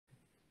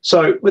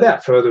So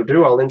without further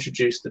ado, I'll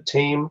introduce the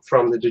team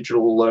from the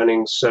Digital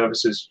Learning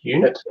Services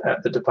Unit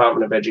at the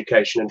Department of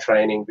Education and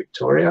Training,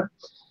 Victoria.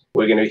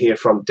 We're going to hear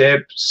from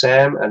Deb,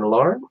 Sam and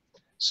Lauren.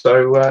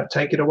 So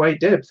take it away,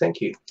 Deb.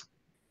 Thank you.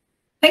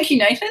 Thank you,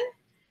 Nathan.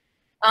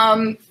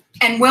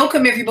 And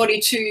welcome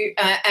everybody to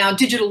our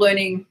Digital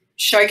Learning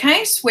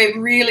Showcase. We're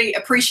really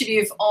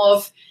appreciative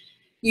of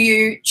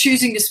you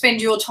choosing to spend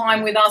your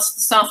time with us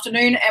this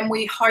afternoon, and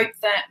we hope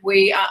that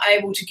we are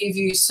able to give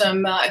you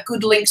some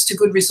good links to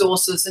good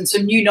resources and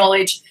some new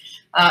knowledge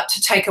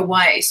to take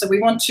away. So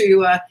we want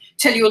to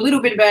tell you a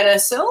little bit about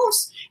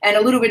ourselves and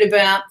a little bit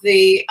about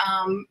the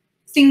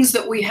things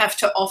that we have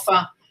to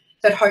offer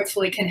that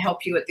hopefully can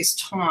help you at this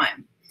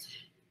time.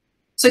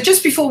 So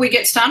just before we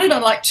get started,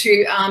 I'd like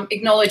to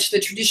acknowledge the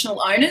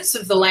traditional owners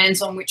of the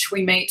lands on which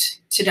we meet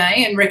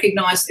today and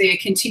recognise their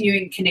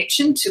continuing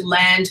connection to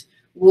land,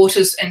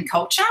 waters and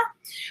culture.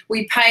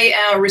 We pay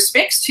our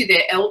respects to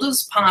their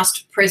elders,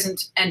 past,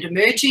 present and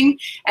emerging,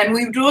 and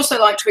we would also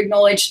like to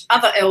acknowledge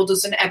other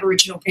elders and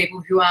Aboriginal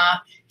people who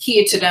are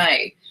here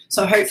today.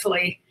 So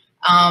hopefully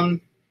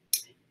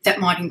that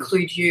might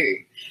include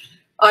you.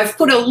 I've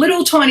put a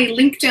little tiny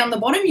link down the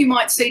bottom. You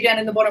might see down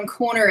in the bottom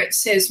corner it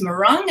says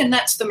Marung, and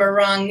that's the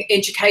Marung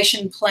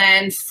Education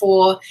Plan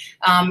for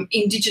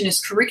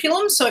Indigenous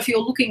curriculum. So if you're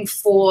looking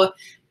for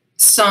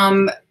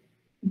some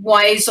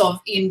ways of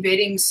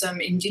embedding some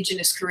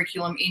Indigenous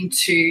curriculum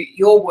into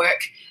your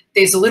work,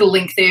 there's a little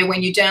link there.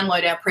 When you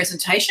download our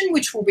presentation,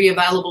 which will be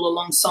available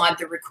alongside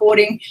the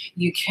recording,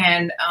 you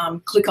can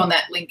click on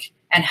that link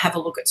and have a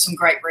look at some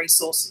great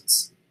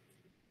resources.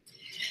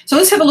 So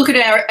let's have a look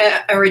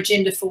at our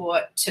agenda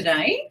for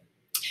today.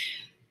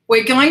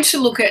 We're going to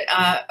look at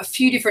a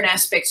few different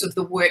aspects of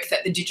the work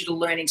that the Digital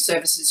Learning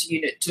Services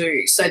Unit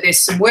do. So there's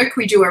some work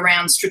we do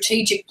around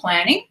strategic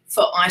planning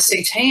for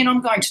ICT, and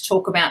I'm going to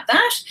talk about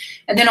that.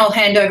 And then I'll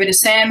hand over to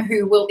Sam,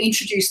 who will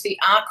introduce the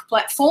ARC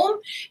platform,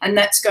 and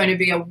that's going to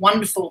be a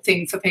wonderful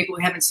thing for people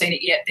who haven't seen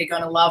it yet. They're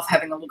going to love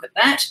having a look at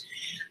that.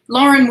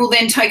 Lauren will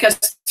then take us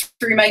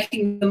through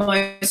making the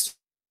most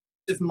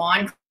of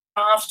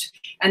Minecraft,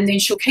 and then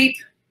she'll keep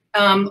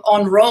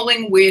on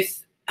rolling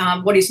with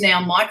what is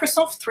now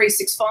Microsoft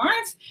 365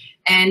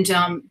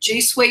 and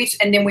G Suite,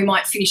 and then we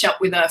might finish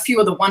up with a few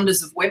of the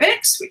wonders of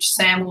WebEx, which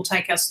Sam will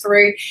take us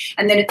through,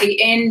 and then at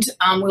the end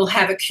we'll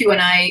have a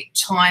Q&A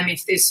time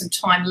if there's some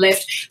time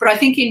left. But I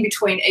think in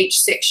between each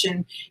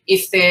section,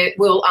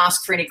 we'll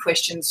ask for any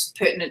questions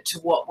pertinent to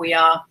what we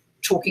are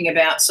talking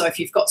about. So if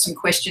you've got some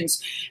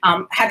questions,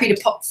 happy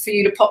for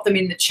you to pop them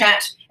in the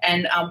chat,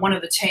 and one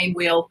of the team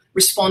will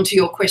respond to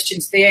your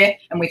questions there,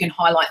 and we can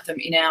highlight them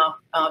in our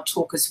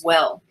talk as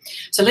well.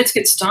 So let's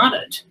get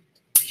started.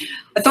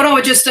 I thought I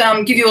would just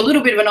give you a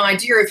little bit of an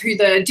idea of who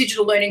the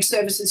Digital Learning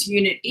Services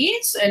Unit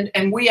is,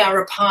 and we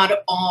are a part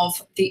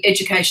of the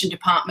Education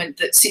Department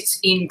that sits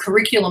in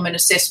Curriculum and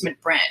Assessment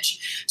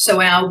Branch.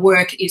 So our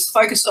work is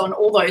focused on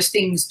all those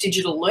things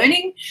digital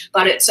learning,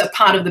 but it's a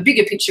part of the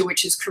bigger picture,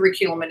 which is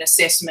curriculum and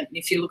assessment. And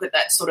if you look at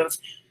that sort of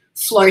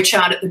flow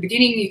chart at the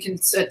beginning, you can,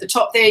 at the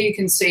top there, you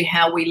can see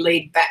how we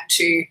lead back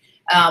to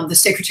the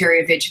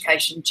Secretary of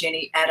Education,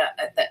 Jenny Adder,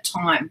 at that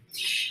time.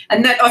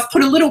 And that I've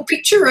put a little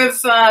picture of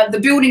the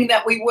building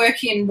that we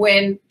work in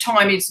when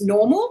time is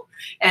normal,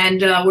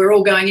 and we're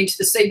all going into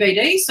the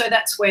CBD, so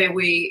that's where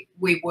we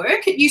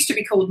work. It used to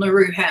be called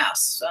Nauru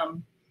House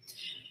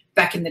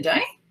back in the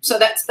day. So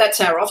that's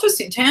our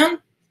office in town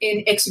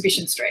in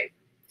Exhibition Street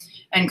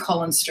and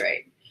Collins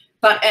Street.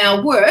 But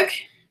our work,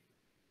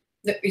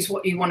 that is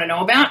what you want to know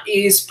about,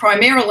 is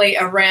primarily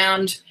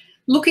around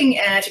looking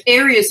at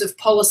areas of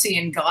policy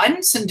and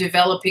guidance and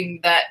developing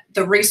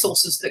the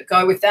resources that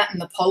go with that and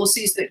the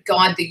policies that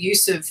guide the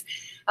use of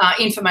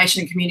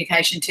information and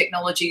communication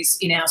technologies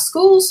in our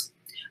schools.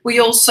 We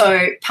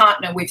also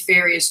partner with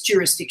various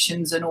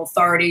jurisdictions and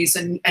authorities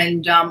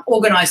and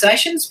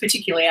organisations,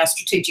 particularly our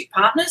strategic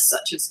partners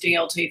such as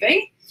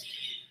DLTV,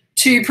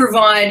 to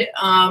provide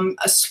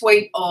a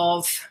suite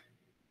of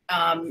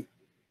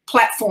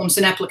platforms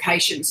and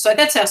applications. So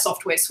that's our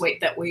software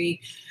suite that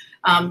we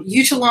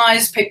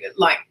utilise,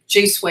 like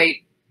G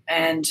Suite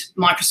and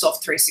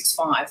Microsoft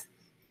 365,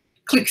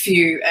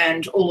 ClickView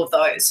and all of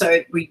those.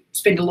 So we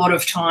spend a lot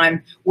of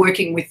time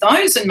working with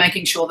those and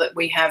making sure that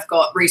we have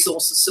got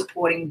resources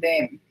supporting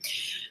them.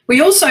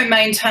 We also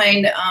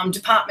maintain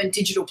department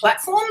digital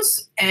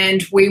platforms,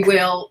 and we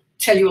will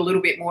tell you a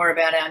little bit more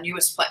about our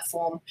newest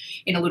platform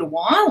in a little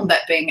while,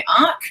 that being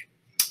ARC.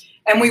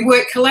 And we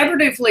work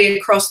collaboratively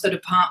across the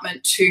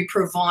department to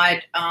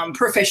provide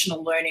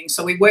professional learning.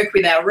 So we work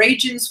with our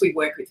regions, we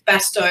work with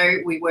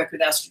BASTO, we work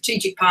with our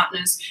strategic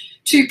partners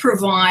to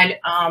provide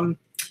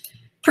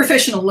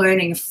professional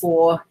learning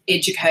for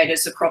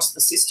educators across the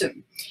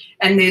system.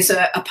 And there's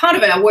a part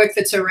of our work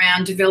that's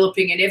around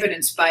developing an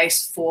evidence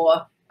base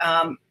for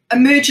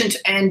emergent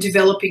and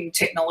developing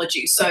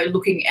technology. So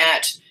looking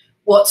at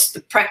what's the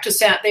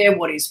practice out there,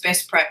 what is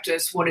best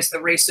practice, what is the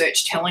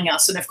research telling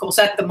us. And of course,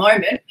 at the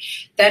moment,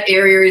 that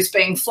area is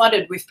being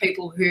flooded with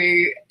people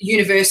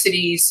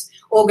universities,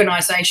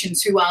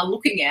 organisations who are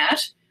looking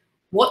at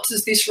what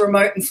does this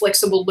remote and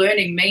flexible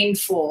learning mean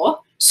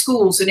for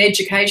schools and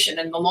education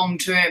and the long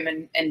term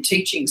and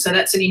teaching? So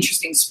that's an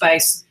interesting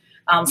space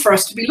for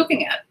us to be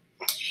looking at.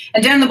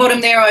 And down the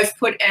bottom there, I've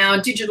put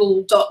our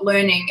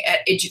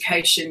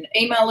digital.learning@education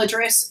email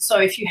address. So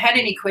if you had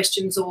any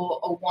questions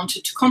or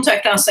wanted to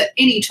contact us at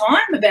any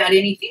time about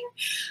anything,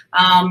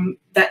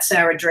 that's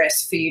our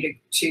address for you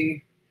to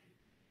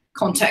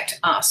contact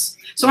us.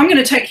 So I'm going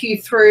to take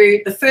you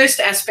through the first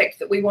aspect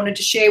that we wanted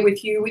to share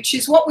with you, which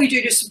is what we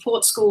do to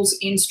support schools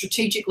in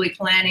strategically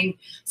planning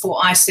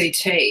for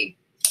ICT.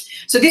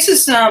 So this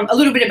is a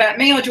little bit about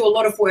me. I do a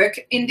lot of work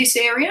in this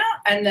area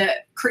and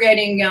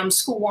creating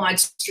school-wide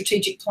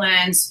strategic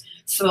plans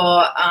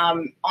for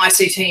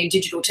ICT and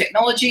digital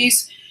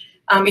technologies.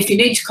 If you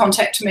need to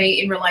contact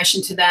me in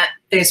relation to that,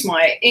 there's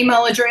my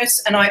email address.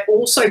 And I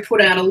also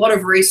put out a lot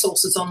of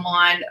resources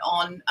online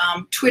on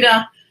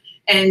Twitter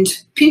and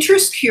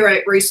Pinterest,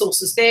 curate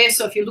resources there.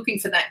 So if you're looking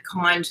for that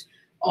kind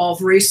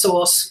of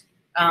resource,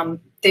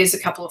 there's a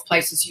couple of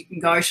places you can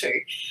go to.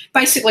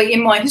 Basically,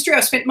 in my history,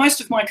 I've spent most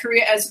of my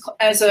career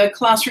as a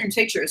classroom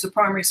teacher, as a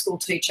primary school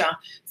teacher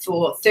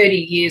for 30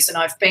 years, and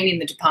I've been in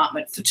the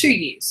department for 2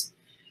 years.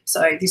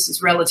 So this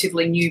is a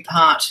relatively new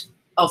part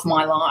of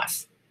my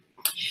life.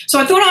 So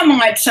I thought I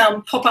might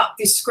pop up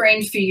this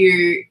screen for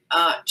you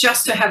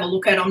just to have a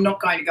look at. I'm not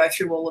going to go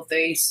through all of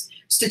these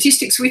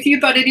statistics with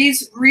you, but it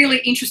is really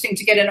interesting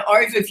to get an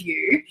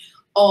overview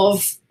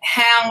of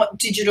how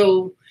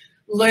digital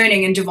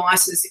learning and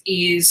devices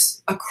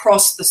is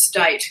across the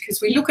state, because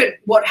we look at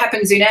what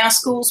happens in our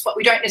schools, but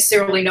we don't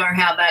necessarily know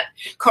how that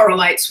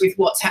correlates with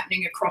what's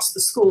happening across the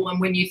school. And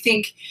when you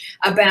think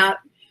about,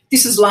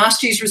 this is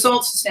last year's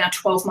results, it's now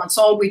 12 months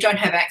old. We don't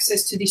have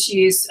access to this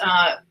year's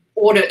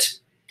audit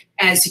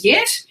as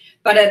yet,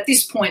 but at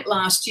this point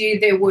last year,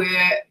 there were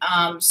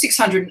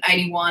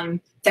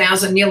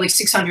 681,000, nearly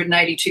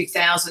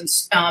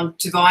 682,000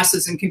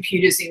 devices and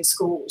computers in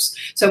schools.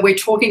 So we're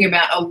talking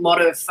about a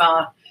lot of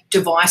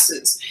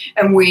devices.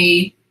 And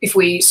if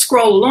we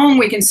scroll along,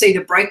 we can see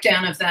the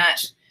breakdown of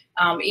that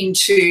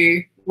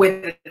into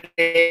whether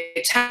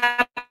they're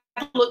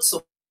tablets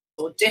or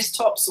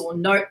desktops or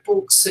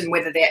notebooks, and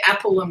whether they're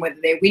Apple and whether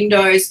they're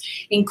Windows.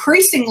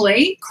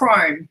 Increasingly,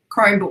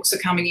 Chromebooks are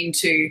coming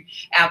into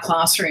our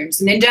classrooms.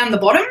 And then down the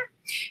bottom,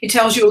 it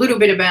tells you a little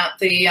bit about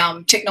the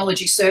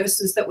technology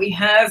services that we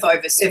have,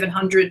 over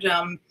 700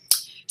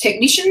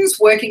 technicians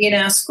working in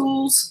our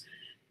schools.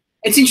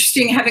 It's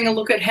interesting having a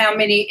look at how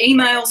many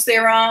emails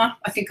there are.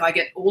 I think I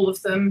get all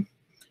of them.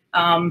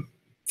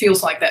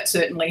 Feels like that,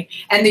 certainly.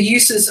 And the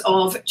uses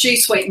of G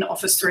Suite and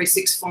Office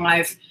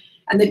 365,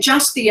 and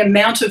just the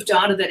amount of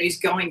data that is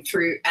going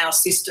through our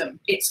system.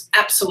 It's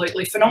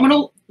absolutely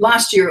phenomenal.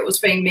 Last year it was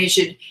being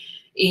measured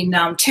in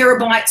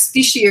terabytes.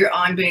 This year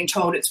I'm being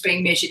told it's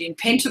being measured in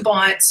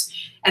petabytes.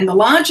 And the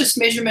largest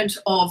measurement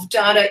of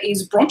data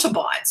is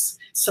brontobytes.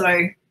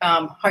 So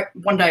hope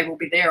one day we'll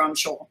be there, I'm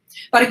sure.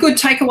 But a good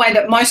takeaway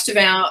that most of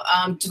our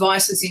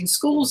devices in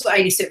schools,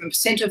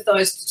 87% of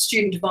those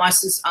student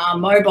devices are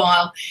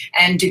mobile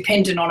and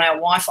dependent on our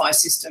Wi-Fi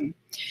system.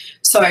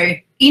 So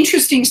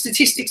interesting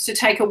statistics to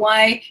take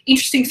away,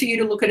 interesting for you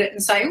to look at it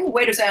and say, oh,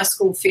 where does our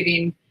school fit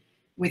in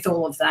with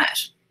all of that?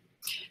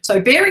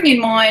 So bearing in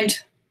mind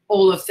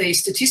all of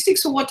these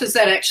statistics, well, what does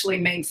that actually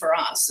mean for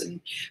us? And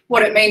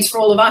what it means for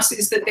all of us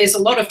is that there's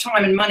a lot of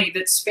time and money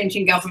that's spent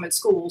in government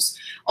schools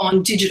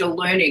on digital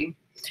learning.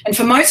 And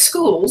for most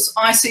schools,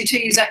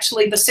 ICT is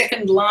actually the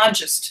second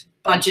largest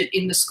budget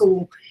in the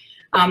school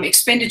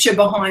expenditure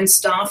behind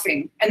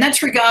staffing. And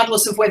that's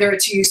regardless of whether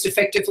it's used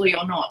effectively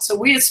or not. So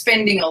we are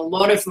spending a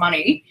lot of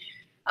money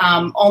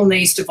on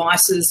these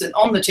devices and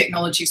on the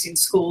technologies in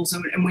schools,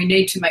 and we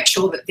need to make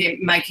sure that they're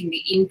making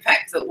the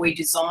impact that we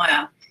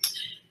desire.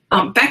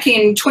 Back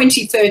in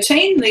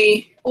 2013,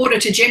 the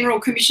Auditor General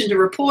commissioned a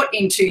report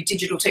into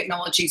digital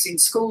technologies in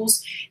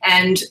schools,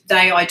 and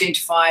they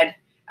identified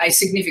a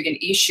significant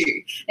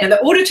issue. Now, the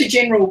Auditor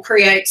General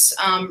creates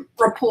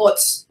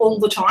reports all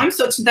the time,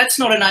 so that's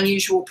not an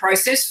unusual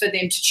process for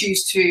them to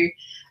choose to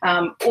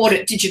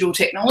audit digital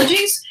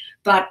technologies,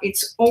 but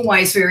it's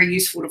always very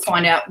useful to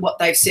find out what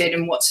they've said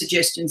and what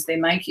suggestions they're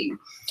making.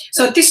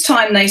 So at this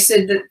time, they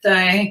said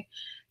that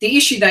the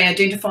issue they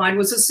identified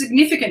was a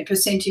significant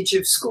percentage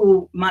of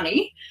school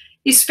money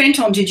is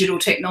spent on digital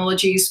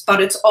technologies, but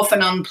it's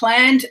often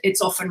unplanned,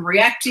 it's often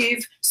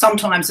reactive,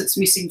 sometimes it's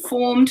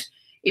misinformed,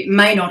 it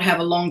may not have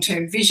a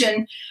long-term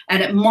vision,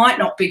 and it might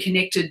not be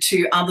connected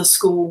to other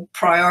school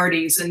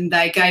priorities. And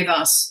they gave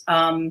us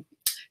some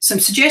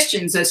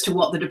suggestions as to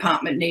what the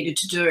department needed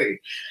to do.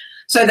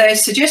 So their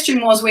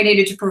suggestion was we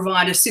needed to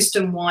provide a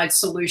system-wide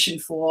solution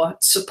for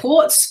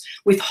supports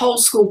with whole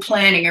school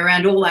planning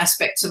around all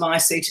aspects of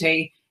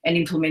ICT and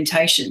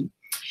implementation.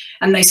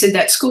 And they said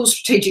that school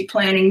strategic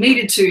planning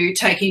needed to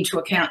take into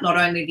account not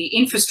only the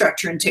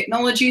infrastructure and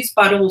technologies,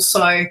 but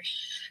also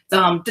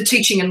the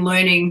teaching and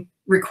learning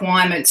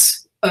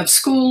requirements of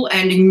school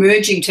and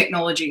emerging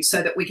technologies,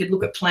 so that we could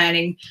look at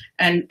planning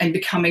and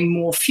becoming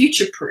more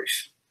future-proof.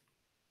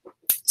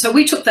 So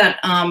we took that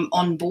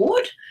on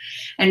board,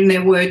 and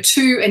there were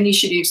 2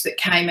 initiatives that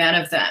came out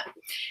of that.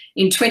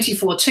 In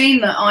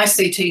 2014, the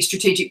ICT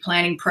Strategic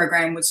Planning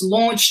Program was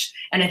launched,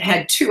 and it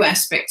had 2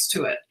 aspects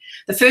to it.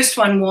 The first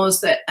one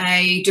was that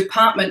a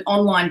department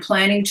online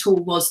planning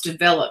tool was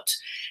developed,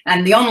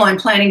 and the online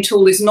planning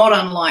tool is not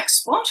unlike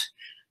Spot.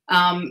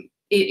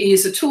 It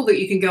is a tool that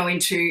you can go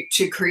into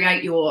to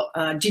create your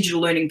digital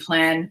learning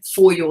plan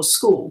for your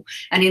school.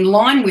 And in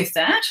line with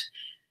that,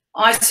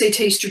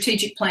 ICT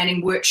strategic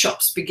planning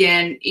workshops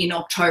began in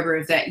October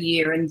of that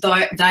year, and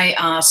they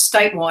are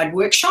statewide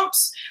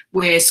workshops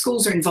where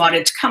schools are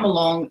invited to come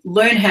along,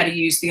 learn how to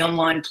use the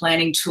online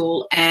planning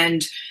tool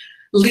and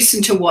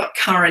listen to what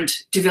current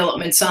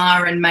developments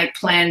are and make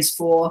plans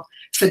for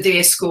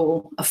their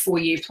school, a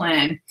 4-year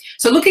plan.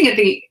 So looking at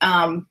the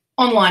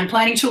online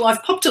planning tool,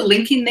 I've popped a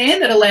link in there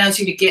that allows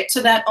you to get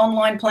to that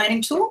online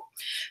planning tool.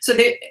 So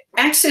the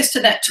access to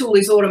that tool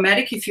is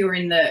automatic if you're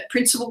in the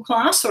principal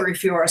class or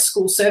if you're a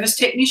school service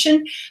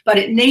technician, but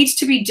it needs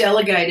to be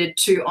delegated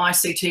to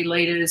ICT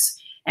leaders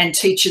and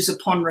teachers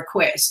upon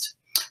request.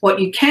 What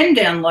you can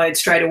download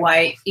straight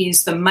away is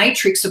the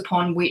matrix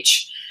upon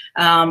which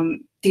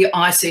the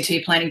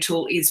ICT planning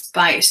tool is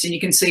based. And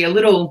you can see a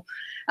little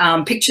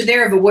picture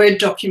there of a Word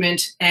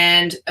document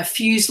and a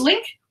fuse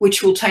link,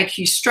 which will take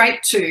you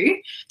straight to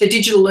the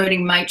digital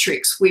learning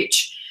matrix,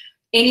 which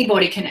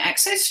anybody can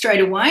access straight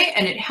away,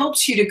 and it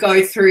helps you to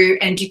go through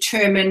and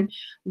determine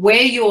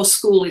where your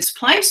school is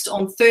placed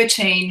on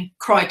 13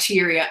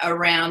 criteria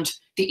around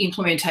the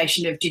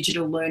implementation of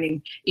digital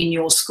learning in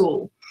your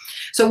school.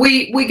 So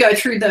we go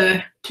through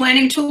the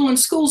planning tool, and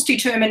schools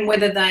determine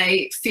whether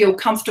they feel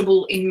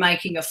comfortable in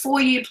making a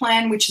 4-year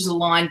plan, which is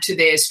aligned to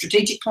their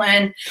strategic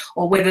plan,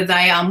 or whether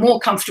they are more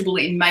comfortable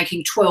in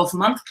making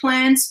 12-month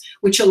plans,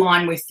 which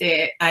align with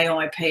their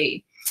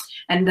AIP.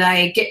 And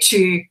they get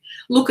to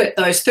look at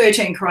those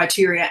 13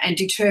 criteria and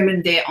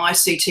determine their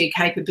ICT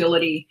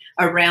capability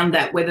around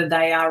that, whether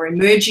they are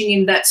emerging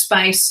in that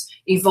space,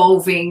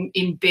 evolving,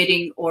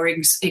 embedding, or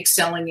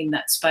excelling in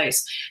that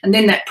space. And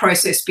then that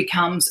process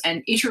becomes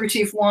an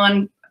iterative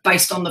one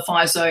based on the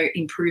FISO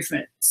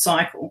improvement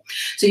cycle.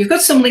 So you've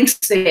got some links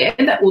there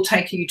that will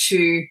take you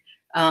to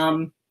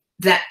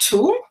that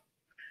tool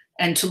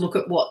and to look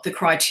at what the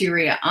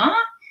criteria are.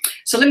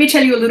 So let me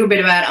tell you a little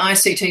bit about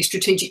ICT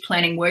strategic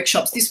planning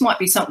workshops. This might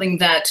be something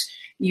that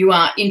you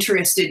are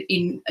interested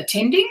in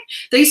attending.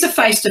 These are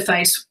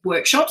face-to-face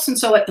workshops, and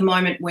so at the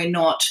moment we're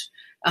not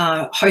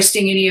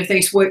hosting any of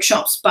these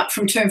workshops, but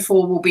from term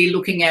 4 we'll be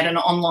looking at an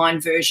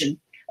online version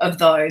of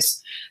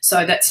those.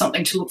 So that's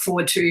something to look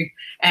forward to,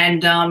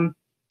 and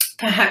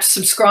perhaps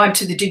subscribe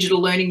to the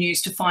Digital Learning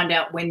News to find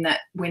out when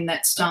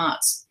that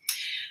starts.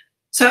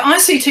 So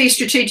ICT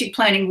strategic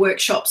planning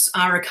workshops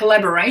are a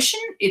collaboration.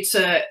 It's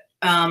a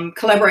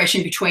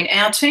collaboration between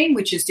our team,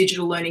 which is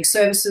Digital Learning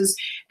Services,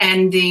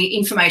 and the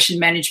Information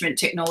Management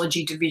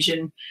Technology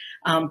Division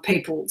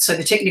people. So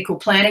the technical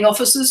planning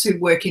officers who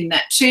work in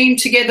that team.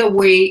 Together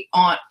we,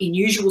 in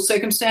usual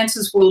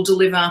circumstances, will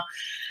deliver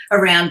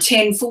around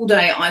 10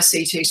 full-day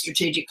ICT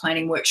strategic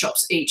planning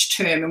workshops each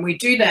term, and we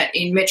do that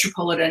in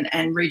metropolitan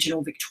and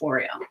regional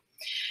Victoria.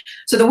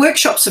 So the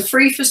workshops are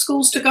free for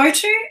schools to go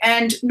to,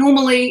 and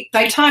normally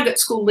they target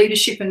school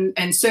leadership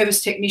and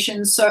service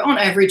technicians. So on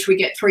average, we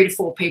get 3 to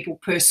 4 people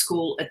per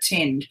school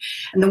attend.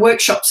 And the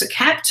workshops are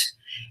capped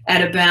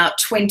at about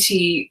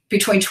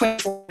between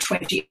 24 and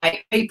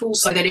 28 people,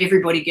 so that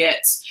everybody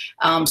gets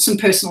some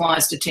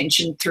personalised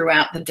attention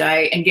throughout the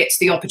day and gets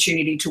the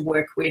opportunity to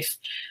work with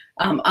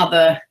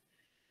other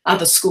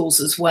schools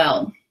as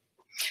well.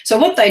 So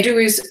what they do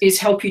is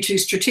help you to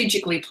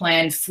strategically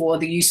plan for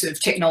the use of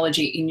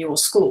technology in your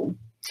school.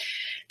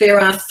 There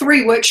are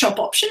 3 workshop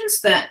options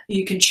that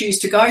you can choose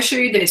to go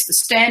to. There's the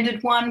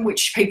standard one,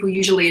 which people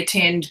usually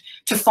attend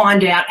to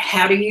find out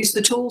how to use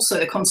the tool. So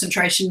the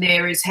concentration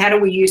there is, how do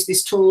we use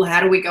this tool?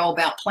 How do we go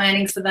about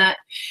planning for that?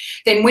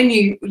 Then when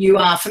you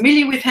are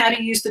familiar with how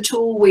to use the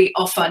tool, we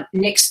offer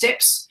next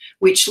steps,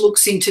 which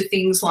looks into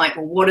things like,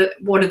 well,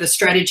 what are the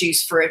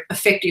strategies for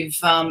effective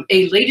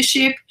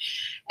e-leadership?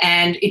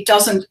 And it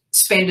doesn't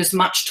spend as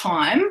much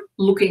time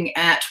looking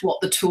at what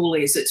the tool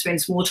is. It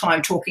spends more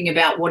time talking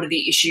about what are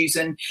the issues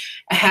and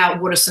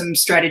what are some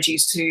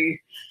strategies to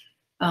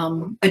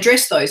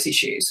address those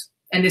issues.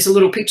 And there's a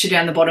little picture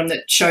down the bottom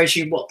that shows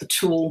you what the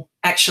tool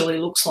actually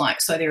looks like.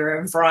 So there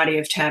are a variety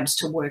of tabs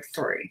to work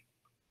through.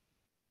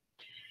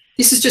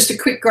 This is just a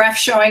quick graph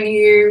showing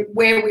you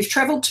where we've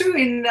travelled to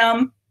in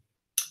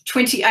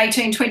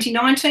 2018,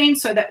 2019.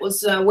 So that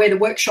was where the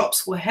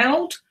workshops were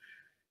held.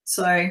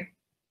 So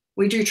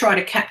we do try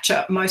to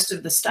capture most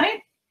of the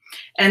state,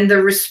 and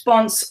the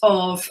response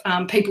of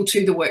people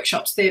to the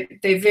workshops, they're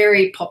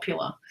very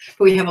popular.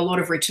 We have a lot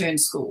of return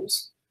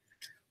schools.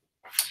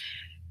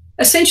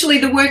 Essentially,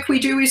 the work we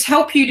do is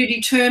help you to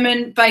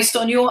determine, based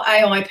on your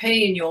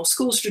AIP and your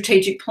school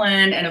strategic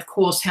plan, and of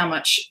course how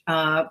much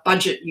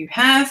budget you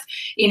have,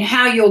 in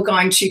how you're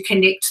going to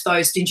connect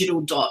those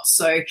digital dots.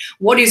 So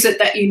what is it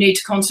that you need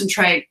to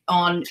concentrate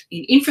on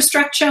in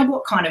infrastructure?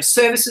 What kind of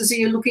services are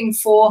you looking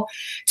for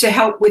to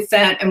help with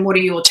that? And what are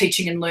your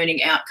teaching and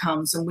learning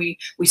outcomes? And we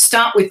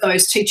start with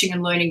those teaching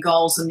and learning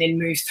goals and then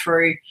move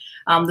through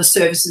the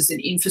services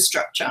and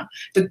infrastructure.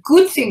 The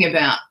good thing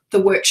about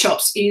the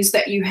workshops is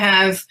that you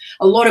have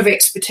a lot of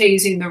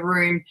expertise in the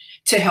room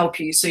to help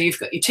you. So you've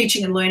got your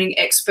teaching and learning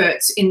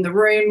experts in the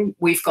room,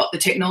 we've got the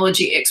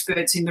technology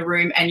experts in the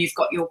room, and you've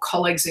got your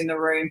colleagues in the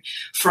room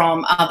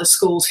from other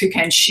schools who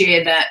can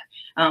share that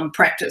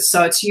practice.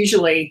 So it's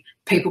usually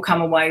people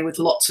come away with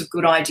lots of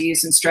good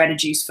ideas and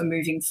strategies for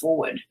moving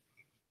forward.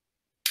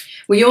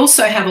 We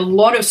also have a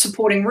lot of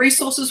supporting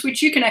resources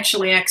which you can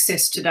actually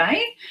access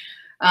today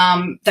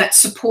that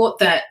support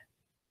that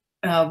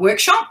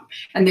workshop,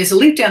 and there's a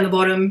link down the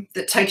bottom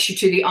that takes you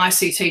to the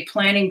ICT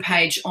planning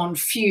page on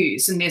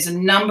Fuse, and there's a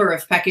number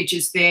of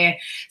packages there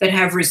that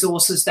have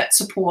resources that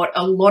support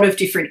a lot of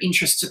different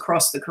interests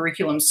across the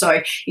curriculum.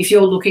 So if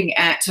you're looking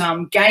at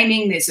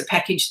gaming, there's a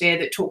package there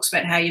that talks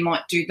about how you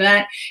might do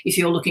that. If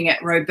you're looking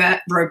at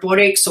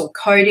robotics or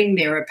coding,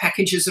 there are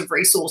packages of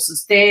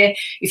resources there.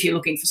 If you're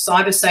looking for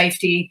cyber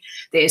safety,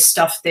 there's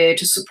stuff there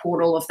to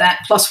support all of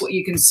that, plus what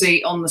you can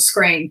see on the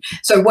screen.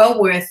 So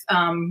well worth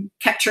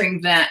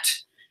capturing that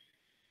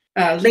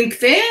link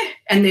there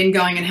and then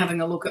going and having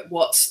a look at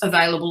what's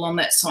available on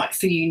that site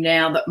for you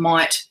now that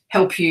might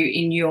help you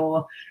in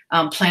your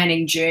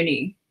planning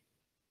journey.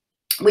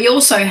 We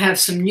also have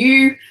some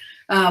new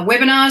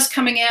webinars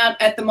coming out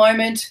at the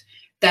moment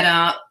that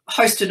are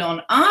hosted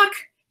on ARC,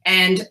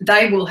 and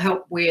they will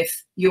help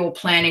with your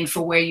planning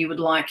for where you would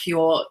like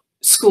your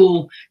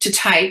school to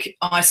take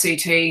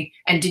ICT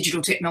and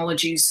digital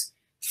technologies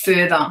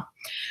further.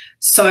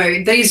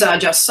 So these are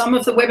just some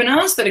of the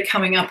webinars that are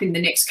coming up in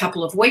the next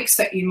couple of weeks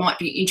that you might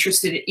be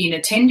interested in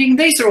attending.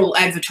 These are all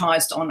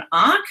advertised on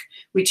ARC,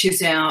 which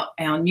is our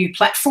new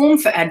platform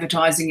for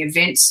advertising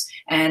events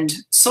and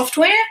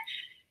software.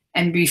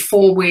 And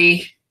before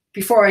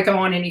I go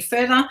on any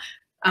further,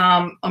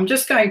 I'm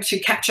just going to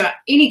capture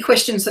any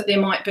questions that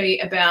there might be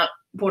about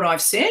what I've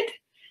said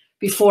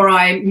before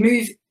I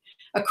move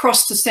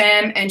across to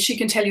Sam, and she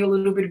can tell you a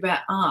little bit about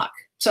ARC.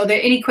 So are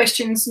there any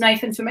questions,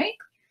 Nathan, for me?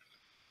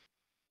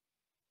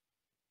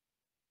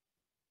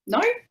 No?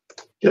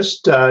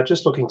 Just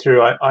looking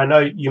through, I know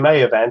you may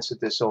have answered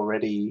this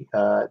already,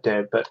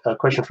 Deb, but a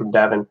question from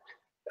Davin,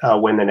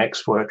 when the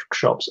next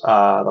workshops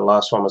are. The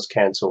last one was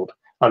cancelled.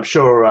 I'm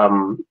sure,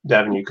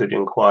 Davin, you could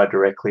inquire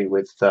directly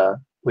with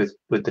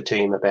the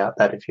team about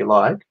that if you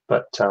like,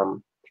 but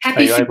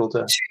happy are you able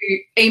to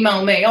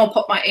email me? I'll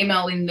pop my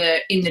email in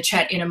the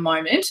chat in a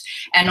moment,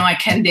 and I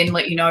can then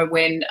let you know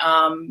when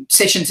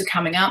sessions are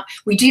coming up.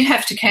 We did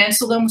have to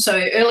cancel them. So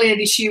earlier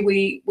this year,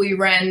 we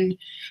ran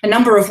a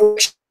number of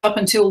workshops up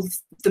until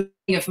the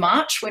beginning of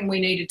March when we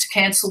needed to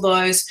cancel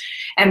those,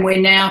 and we're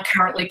now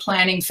currently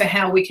planning for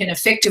how we can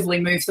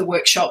effectively move the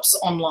workshops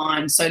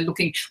online. So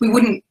we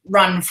wouldn't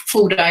run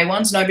full day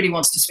ones, nobody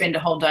wants to spend a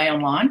whole day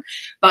online,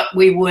 but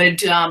we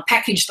would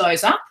package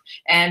those up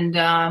and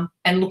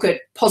look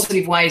at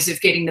positive ways of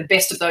getting the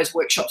best of those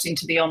workshops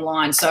into the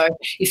online. So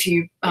if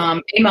you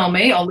email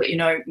me, I'll let you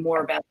know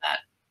more about that.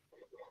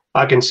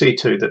 I can see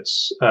too that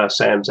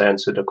Sam's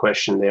answered a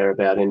question there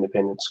about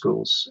independent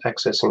schools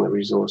accessing the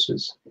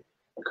resources.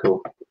 Cool.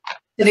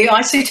 So the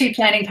ICT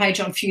planning page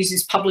on Fuse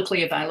is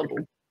publicly available.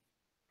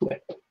 Yeah.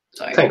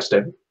 So, thanks,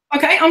 Deb.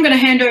 Okay, I'm going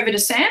to hand over to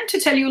Sam to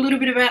tell you a little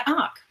bit about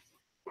ARC.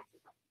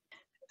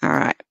 All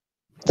right.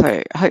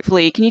 So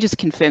hopefully, can you just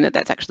confirm that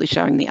that's actually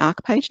showing the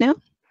ARC page now?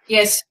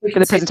 Yes. For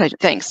the presentation.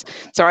 Thanks.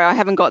 Sorry, I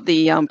haven't got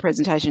the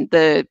presentation,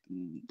 the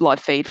live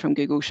feed from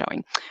Google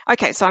showing.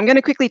 Okay, so I'm going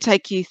to quickly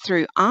take you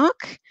through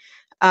ARC.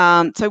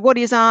 So what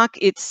is ARC?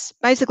 It's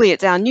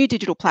our new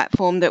digital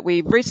platform that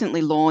we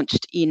recently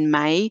launched in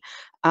May.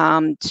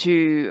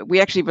 We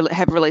actually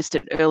have released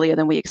it earlier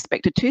than we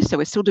expected to, so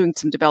we're still doing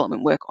some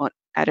development work on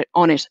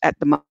it at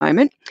the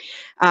moment.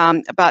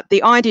 But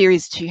the idea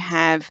is to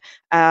have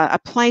a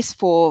place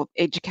for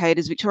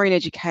educators, Victorian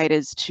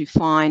educators, to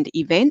find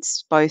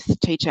events, both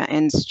teacher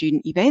and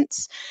student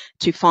events,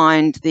 to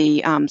find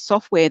the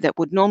software that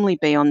would normally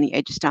be on the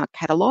EduStart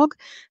catalogue,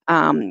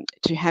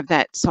 to have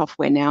that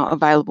software now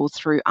available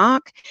through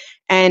ARC.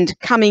 And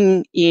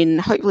coming in,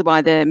 hopefully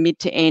by the mid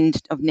to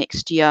end of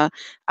next year,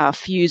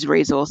 Fuse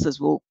resources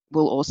will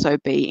also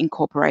be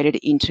incorporated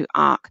into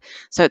ARC.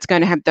 So it's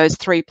going to have those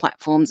three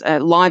platforms,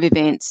 live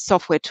events,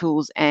 software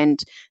tools,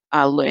 and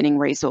learning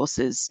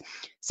resources.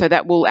 So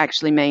that will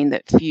actually mean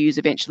that Fuse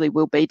eventually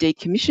will be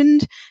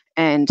decommissioned,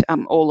 and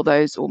all of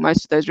those, or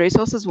most of those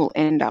resources, will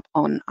end up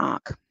on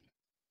ARC.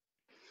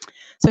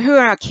 So who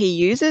are our key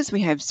users? We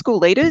have school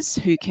leaders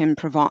who can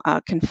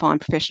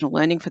find professional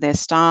learning for their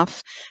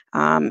staff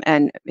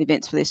and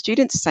events for their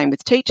students. Same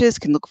with teachers,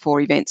 can look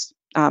for events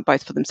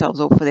both for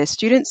themselves or for their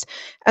students,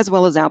 as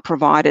well as our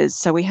providers.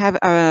 So we have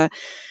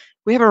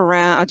We have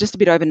around just a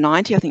bit over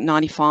 90, I think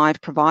 95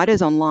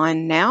 providers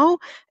online now,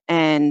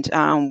 and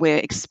we're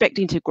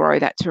expecting to grow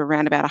that to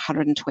around about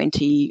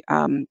 120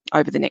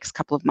 over the next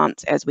couple of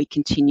months as we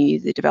continue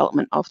the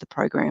development of the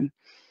program,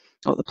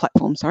 or the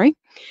platform, sorry.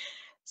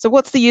 So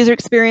what's the user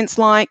experience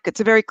like? It's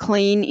a very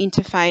clean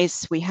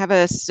interface. We have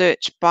a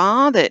search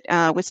bar that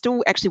we're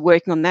still actually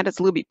working on that. It's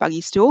a little bit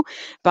buggy still,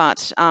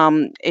 but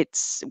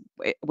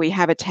we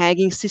have a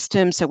tagging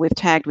system. So we've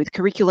tagged with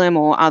curriculum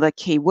or other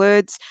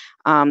keywords.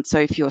 So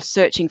if you're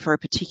searching for a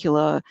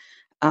particular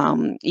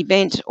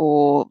event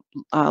or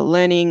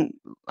learning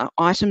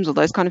items or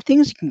those kind of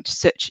things, you can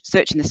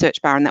search in the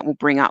search bar, and that will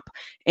bring up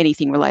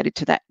anything related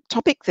to that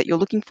topic that you're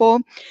looking for.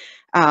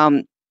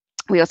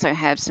 We also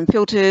have some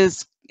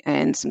filters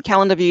and some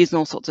calendar views and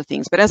all sorts of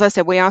things. But as I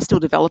said, we are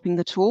still developing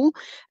the tool,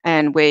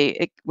 and we're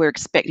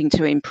expecting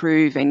to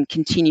improve and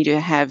continue to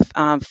have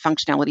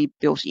functionality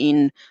built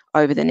in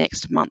over the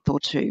next month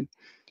or two.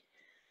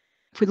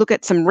 If we look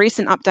at some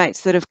recent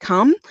updates that have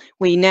come,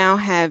 we now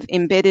have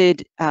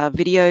embedded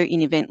video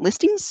in event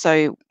listings.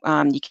 So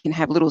you can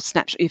have little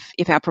snapshots,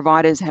 if our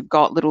providers have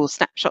got little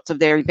snapshots of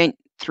their event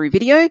through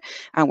video,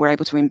 we're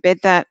able to embed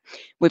that.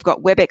 We've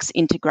got WebEx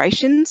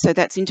integration, so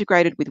that's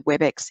integrated with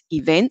WebEx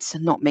events,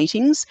 not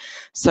meetings.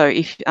 So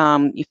if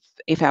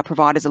our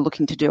providers are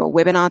looking to do a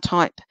webinar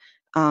type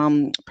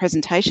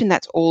presentation,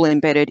 that's all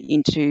embedded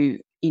into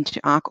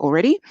ARC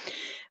already.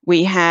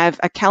 We have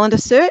a calendar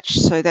search,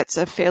 so that's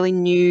a fairly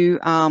new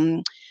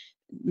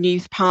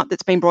part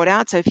that's been brought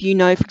out. So if you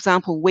know, for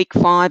example, week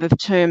 5 of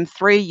term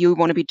 3, you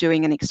want to be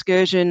doing an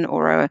excursion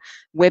or a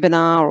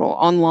webinar or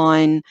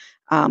online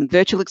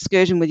virtual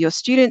excursion with your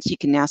students, you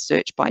can now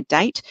search by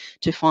date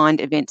to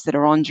find events that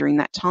are on during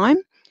that time.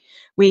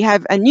 We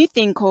have a new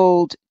thing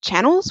called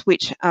channels,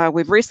 which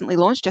we've recently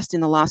launched just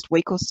in the last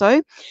week or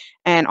so.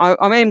 And I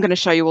am going to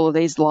show you all of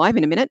these live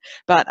in a minute,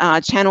 but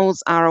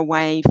channels are a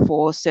way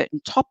for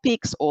certain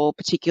topics or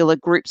particular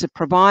groups of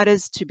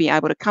providers to be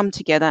able to come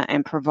together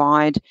and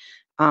provide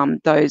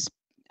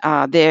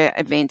their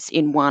events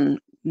in one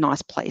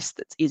nice place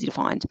that's easy to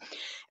find.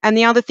 And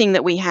the other thing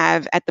that we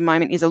have at the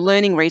moment is a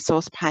learning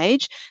resource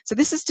page. So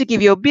this is to give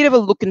you a bit of a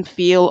look and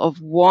feel of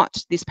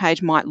what this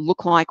page might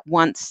look like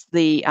once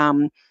the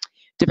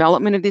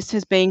development of this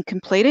has been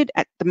completed.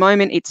 At the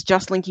moment, it's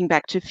just linking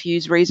back to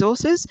Fuse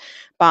resources,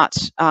 but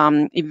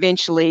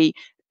eventually,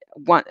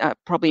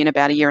 probably in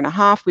about a year and a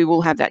half, we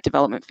will have that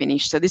development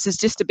finished. So this is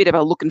just a bit of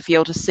a look and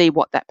feel to see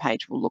what that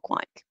page will look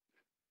like.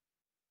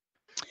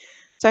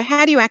 So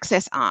how do you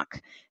access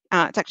ARC?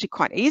 It's actually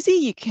quite easy.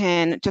 You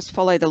can just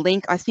follow the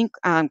link. I think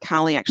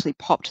Carly actually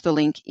popped the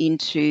link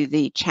into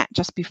the chat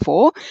just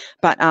before,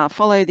 but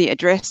follow the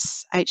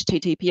address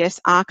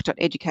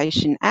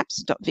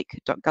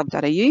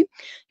https://arc.educationapps.vic.gov.au.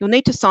 You'll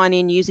need to sign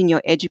in using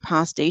your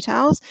EduPass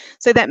details.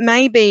 So that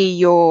may be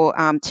your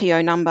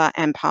TO number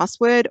and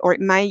password, or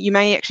you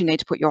may actually need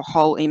to put your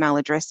whole email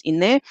address in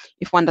there.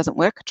 If one doesn't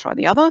work, try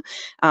the other.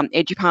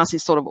 EduPass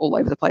is sort of all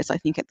over the place, I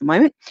think, at the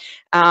moment.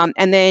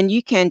 And then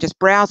you can just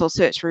browse or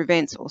search for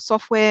events or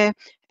software.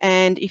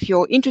 And if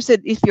you're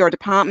interested, if you're a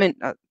department,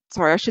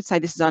 sorry, I should say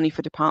this is only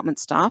for department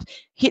staff,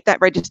 hit that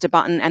register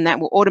button and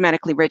that will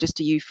automatically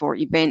register you for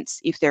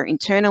events if they're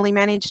internally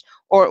managed,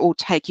 or it will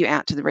take you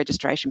out to the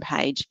registration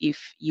page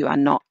if you are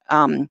not,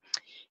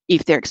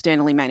 if they're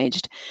externally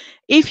managed.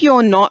 If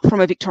you're not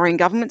from a Victorian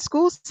government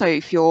school, so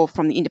if you're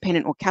from the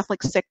independent or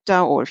Catholic sector,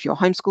 or if you're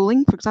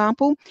homeschooling, for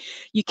example,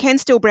 you can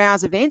still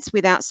browse events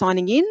without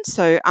signing in.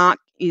 So ARC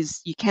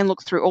you can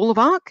look through all of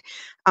ARC.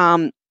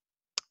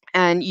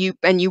 And you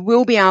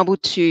will be able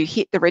to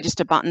hit the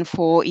register button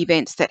for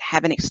events that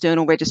have an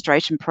external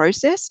registration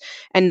process,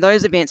 and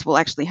those events will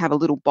actually have a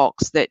little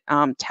box that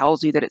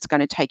tells you that it's going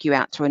to take you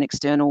out to an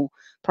external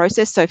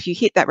process. So if you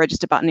hit that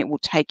register button, it will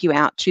take you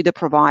out to the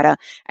provider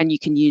and you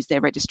can use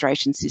their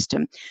registration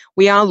system.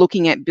 We are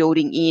looking at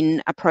building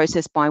in a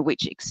process by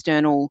which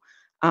external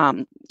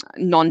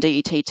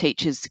non-DET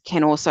teachers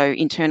can also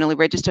internally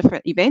register for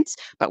events,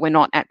 but we're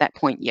not at that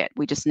point yet.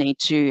 We just need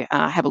to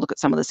have a look at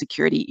some of the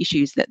security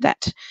issues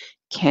that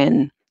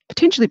can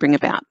potentially bring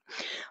about.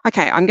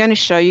 Okay, I'm going to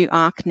show you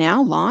ARC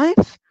now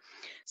live.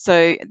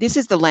 So this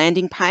is the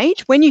landing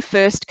page. When you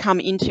first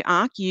come into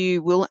ARC,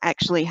 you will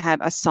actually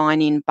have a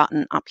sign-in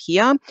button up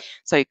here.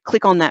 So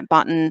click on that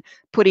button,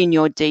 put in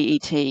your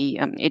DET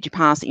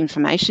EduPass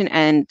information,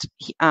 and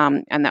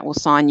that will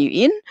sign you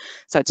in.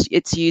 So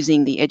it's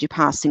using the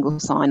EduPass single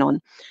sign-on.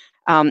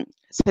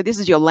 So this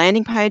is your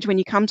landing page. When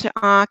you come to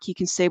ARC, you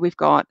can see we've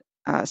got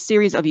a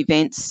series of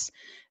events.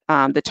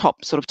 The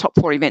top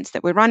 4 events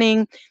that we're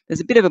running. There's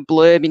a bit of a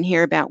blurb in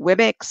here about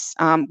WebEx.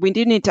 We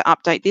do need to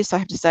update this. I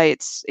have to say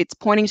it's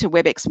pointing to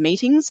WebEx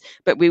meetings,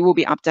 but we will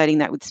be updating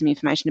that with some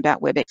information about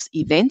WebEx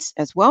events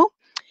as well.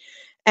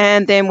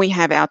 And then we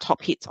have our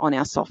top hits on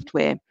our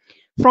software.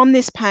 From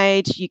this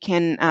page, you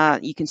can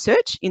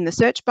search in the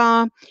search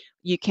bar.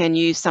 You can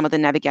use some of the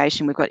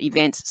navigation. We've got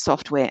events,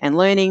 software, and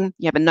learning.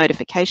 You have a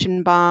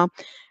notification bar,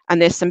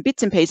 and there's some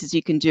bits and pieces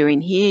you can do in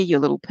here.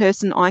 Your little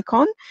person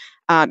icon.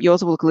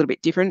 Yours will look a little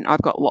bit different.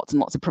 I've got lots and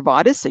lots of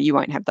providers, so you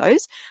won't have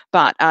those.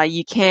 But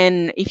you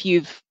can, if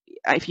you've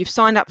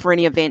signed up for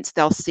any events,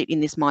 they'll sit in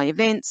this My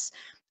Events.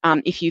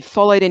 If you've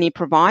followed any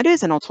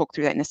providers, and I'll talk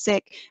through that in a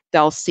sec,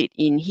 they'll sit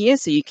in here,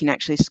 so you can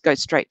actually go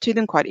straight to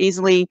them quite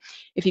easily.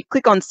 If you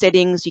click on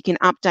settings, you can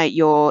update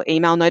your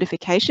email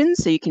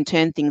notifications, so you can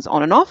turn things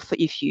on and off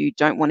if you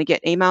don't want to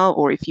get email,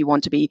 or if you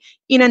want to be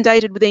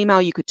inundated with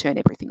email, you could turn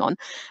everything on.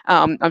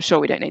 I'm sure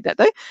we don't need that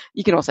though.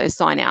 You can also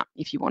sign out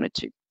if you wanted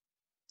to.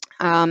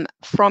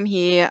 From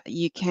here,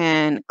 you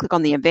can click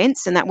on the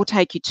events, and that will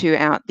take you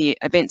to the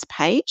events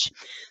page.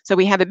 So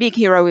we have a big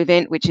hero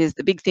event, which is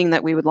the big thing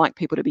that we would like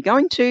people to be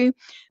going to.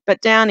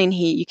 But down in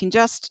here, you can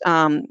just,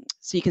 so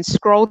you can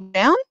scroll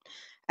down,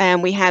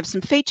 and we have some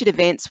featured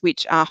events,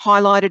 which are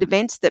highlighted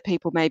events that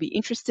people may be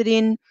interested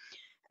in.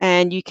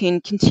 And you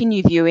can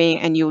continue viewing,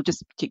 and you'll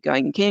just keep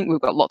going again.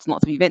 We've got lots and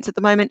lots of events at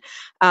the moment.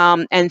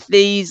 And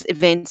these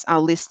events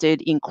are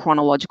listed in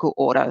chronological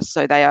order.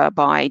 So they are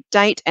by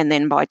date and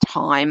then by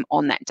time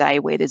on that day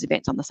where there's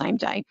events on the same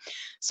day.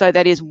 So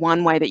that is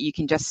one way that you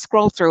can just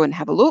scroll through and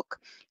have a look.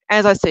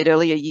 As I said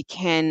earlier, you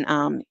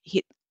can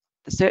hit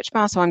the search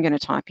bar. So I'm going to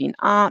type in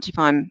art if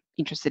I'm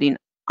interested in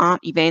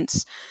art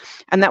events,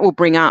 and that will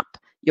bring up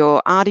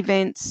your art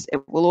events.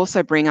 It will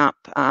also bring up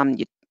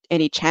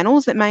any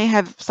channels that may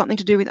have something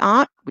to do with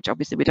art, which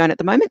obviously we don't at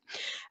the moment.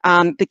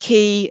 The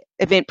key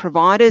event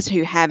providers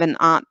who have an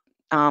art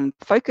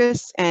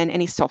focus, and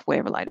any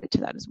software related to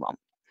that as well.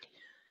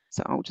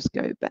 So I'll just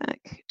go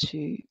back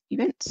to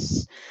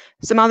events.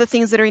 Some other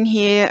things that are in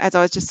here, as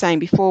I was just saying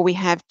before, we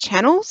have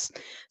channels.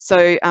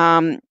 So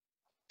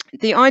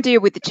the idea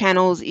with the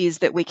channels is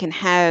that we can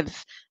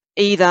have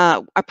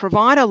either a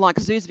provider like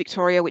Zoos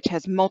Victoria, which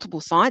has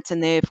multiple sites,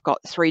 and they've got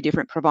 3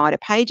 different provider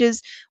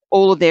pages.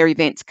 All of their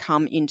events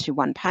come into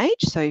one page.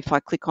 So if I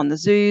click on the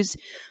zoos,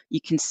 you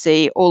can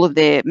see all of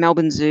their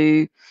Melbourne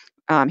Zoo,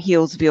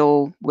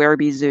 Healesville,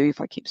 Werribee Zoo.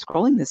 If I keep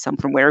scrolling, there's some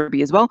from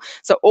Werribee as well.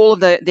 So all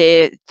of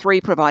their 3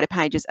 provider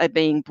pages are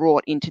being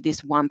brought into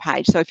this one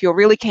page. So if you're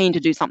really keen to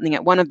do something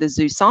at one of the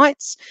zoo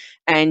sites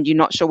and you're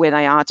not sure where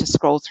they are to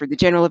scroll through the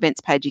general events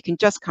page, you can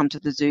just come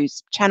to the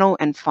zoos channel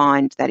and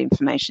find that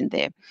information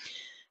there.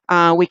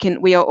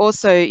 We are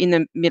also in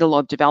the middle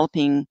of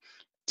developing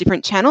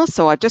different channels.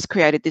 So I've just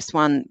created this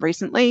one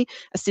recently,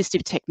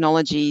 assistive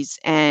technologies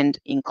and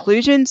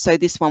inclusion. So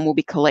this one will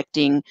be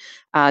collecting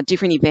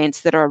different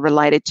events that are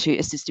related to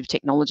assistive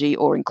technology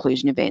or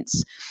inclusion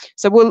events.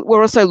 So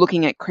we're also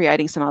looking at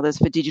creating some others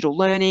for digital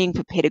learning,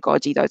 for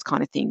pedagogy, those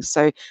kind of things.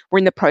 So we're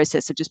in the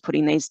process of just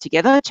putting these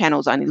together.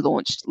 Channels only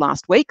launched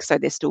last week, so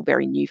they're still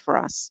very new for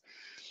us.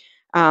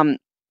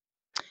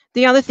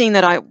 The other thing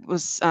that I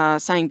was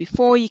saying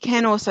before, you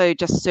can also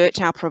just search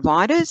our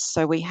providers.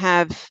 So we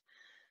have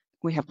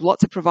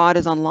lots of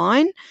providers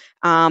online.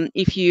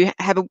 If you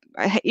have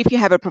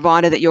a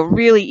provider that you're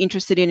really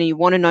interested in and you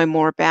want to know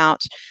more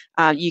about,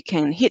 you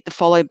can hit the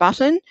follow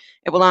button.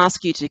 It will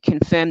ask you to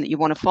confirm that you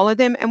want to follow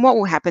them. And what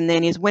will happen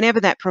then is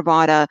whenever that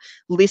provider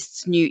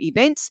lists new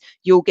events,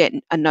 you'll get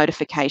a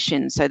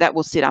notification. So that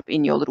will sit up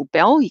in your little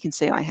bell. You can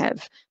see I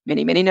have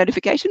many, many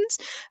notifications.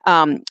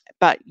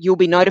 But you'll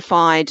be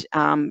notified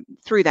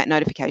through that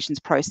notifications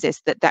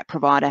process that that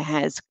provider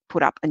has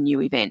put up a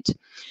new event.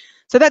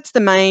 So that's the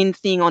main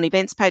thing on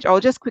events page.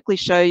 I'll just quickly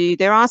show you,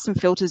 there are some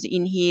filters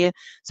in here.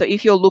 So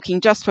if you're looking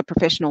just for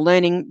professional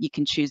learning, you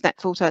can choose that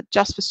filter.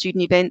 Just for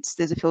student events,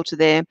 there's a filter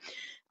there.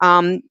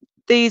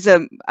 These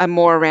are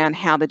more around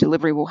how the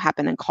delivery will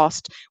happen and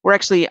cost. We're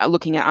actually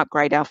looking at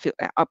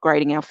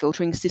upgrading our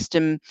filtering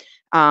system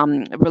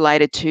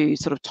related to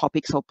sort of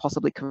topics or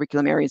possibly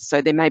curriculum areas.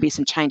 So there may be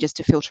some changes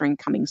to filtering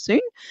coming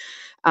soon.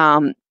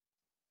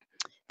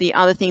 The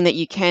other thing that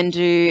you can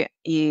do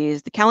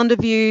is the calendar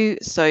view.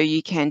 So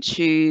you can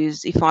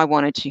choose if I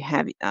wanted to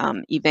have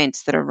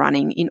events that are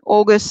running in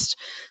August.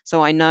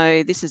 So I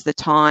know this is the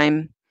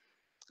time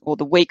or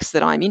the weeks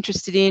that I'm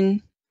interested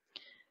in,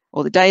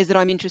 or the days that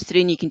I'm interested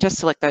in. You can just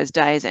select those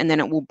days, and then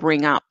it will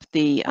bring up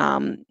the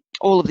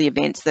all of the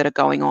events that are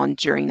going on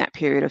during that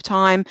period of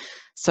time.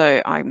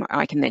 So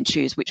I can then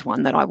choose which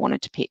one that I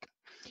wanted to pick,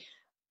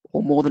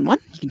 or more than one.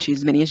 You can choose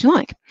as many as you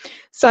like.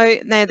 So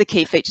they're the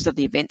key features of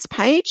the events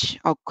page.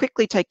 I'll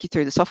quickly take you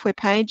through the software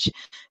page.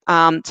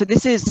 So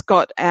this has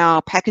got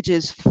our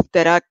packages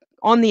that are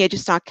on the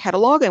Egistar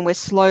catalogue, and we're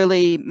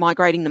slowly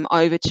migrating them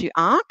over to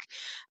ARC.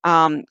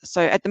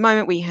 So at the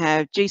moment we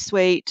have G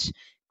Suite,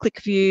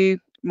 ClickView,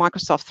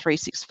 Microsoft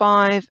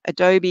 365,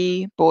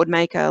 Adobe,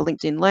 Boardmaker,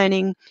 LinkedIn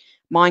Learning,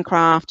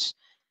 Minecraft,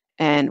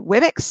 and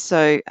WebEx.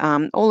 So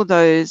all of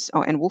those,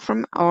 and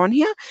Wolfram are on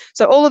here.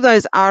 So all of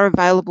those are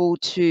available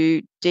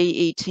to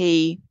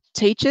DET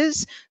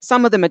teachers.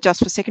 Some of them are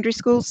just for secondary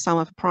schools, some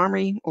are for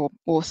primary,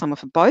 or some are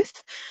for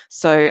both.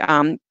 So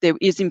there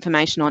is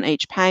information on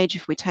each page.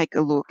 If we take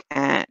a look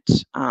at,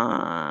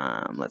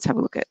 let's have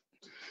a look at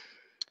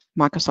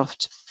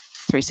Microsoft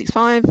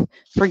 365,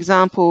 for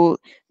example,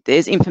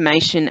 there's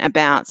information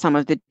about some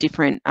of the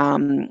different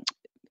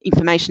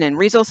information and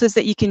resources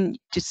that you can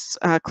just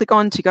click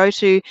on to go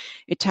to.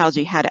 It tells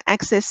you how to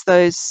access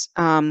those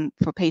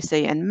for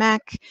PC and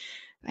Mac,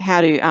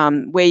 how to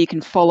where you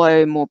can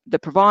follow more the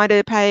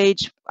provider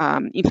page,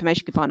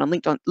 information you can find on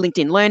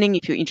LinkedIn Learning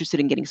if you're interested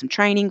in getting some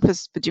training for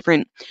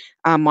different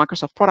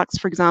Microsoft products,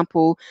 for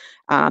example,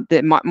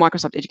 the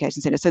Microsoft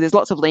Education Center. So there's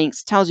lots of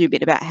links, tells you a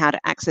bit about how to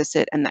access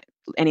it and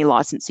any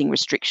licensing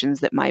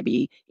restrictions that may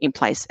be in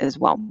place as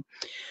well.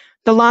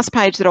 The last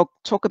page that I'll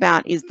talk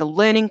about is the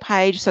learning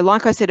page. So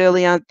like I said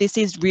earlier, this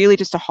is really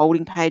just a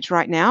holding page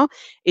right now.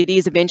 It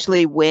is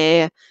eventually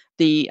where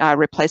the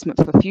replacement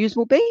for Fuse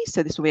will be.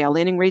 So this will be our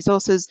learning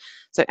resources.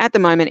 So at the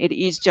moment, it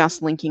is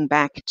just linking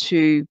back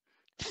to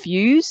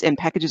Fuse and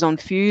packages on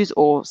Fuse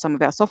or some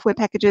of our software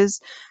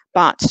packages,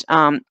 but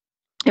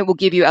it will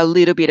give you a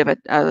little bit of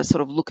a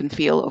sort of look and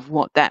feel of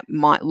what that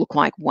might look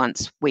like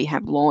once we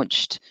have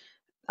launched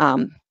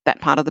that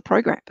part of the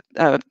program,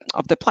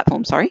 of the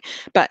platform, sorry.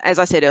 But as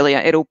I said earlier,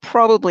 it'll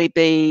probably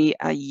be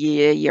a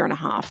year and a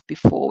half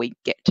before we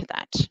get to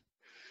that.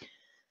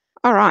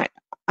 All right.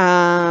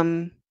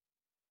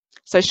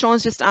 So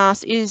Sean's just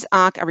asked, is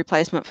ARC a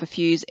replacement for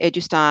Fuse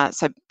EduStar?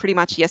 So pretty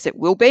much, yes, it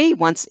will be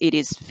once it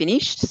is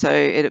finished. So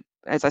it,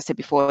 as I said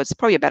before, it's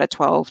probably about a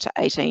 12 to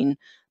 18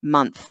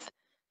 month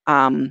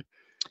period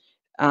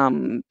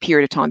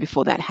of time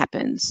before that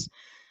happens.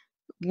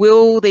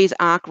 Will these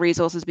ARC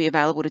resources be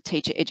available to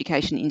teacher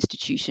education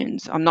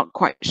institutions? I'm not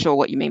quite sure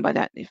what you mean by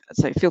that,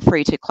 so feel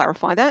free to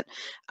clarify that.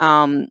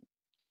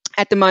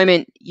 At the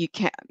moment, you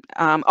can,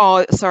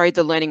 oh, sorry,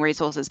 the learning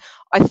resources.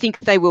 I think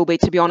they will be,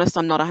 to be honest,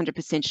 I'm not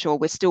 100% sure.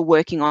 We're still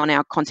working on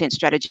our content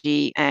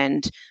strategy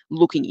and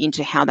looking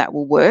into how that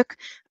will work.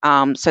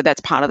 So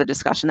that's part of the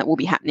discussion that will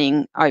be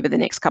happening over the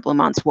next couple of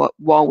months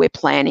while we're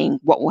planning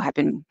what will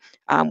happen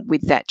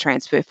with that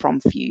transfer from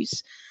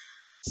Fuse.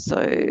 So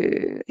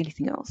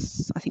anything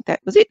else? I think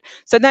that was it.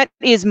 So that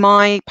is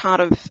my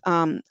part of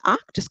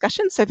ARC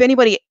discussion. So if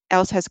anybody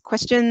else has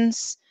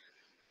questions.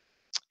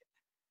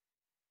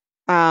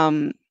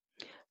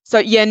 So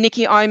yeah,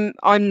 Nikki, I'm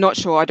not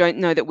sure. I don't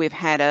know that we've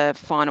had a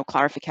final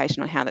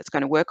clarification on how that's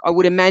going to work. I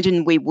would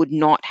imagine we would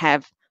not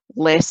have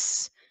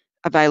less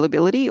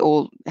availability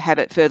or have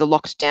it further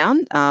locked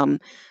down.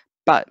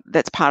 But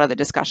that's part of the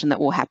discussion that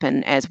will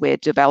happen as we're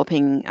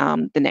developing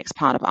the next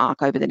part of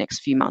ARC over the next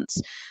few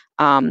months.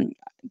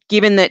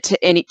 Given that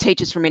any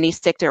teachers from any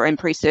sector and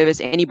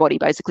pre-service, anybody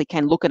basically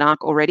can look at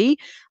ARC already,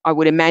 I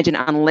would imagine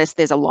unless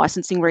there's a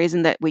licensing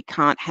reason that we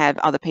can't have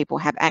other people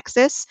have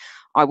access,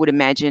 I would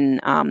imagine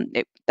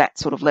that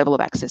sort of level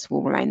of access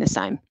will remain the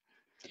same.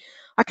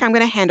 Okay, I'm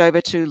going to hand over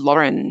to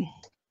Lauren.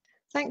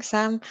 Thanks,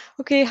 Sam.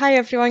 Okay, hi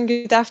everyone,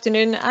 good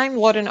afternoon. I'm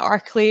Lauren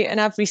Arkley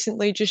and I've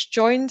recently just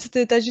joined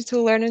the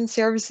Digital Learning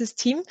Services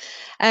team.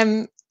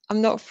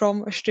 I'm not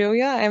from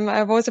Australia.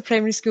 I was a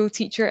primary school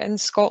teacher in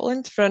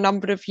Scotland for a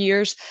number of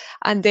years,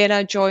 and then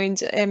I joined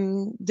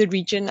the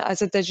region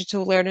as a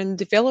Digital Learning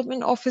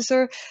Development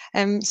Officer.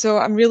 So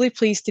I'm really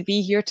pleased to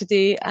be here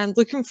today and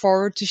looking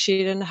forward to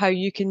sharing how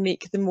you can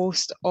make the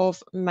most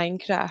of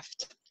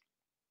Minecraft.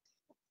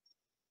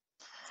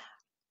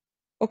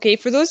 Okay,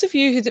 for those of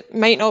you who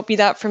might not be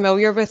that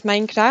familiar with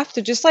Minecraft,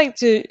 I'd just like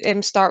to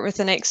start with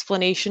an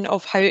explanation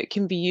of how it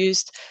can be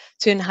used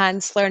to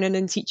enhance learning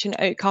and teaching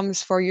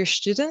outcomes for your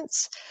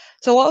students.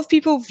 So a lot of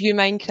people view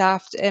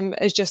Minecraft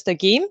as just a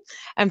game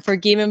and for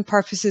gaming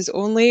purposes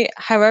only.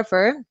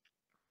 However,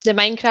 the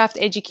Minecraft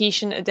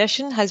Education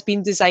Edition has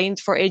been designed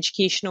for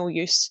educational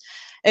use.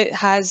 It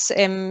has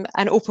an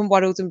open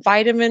world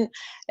environment.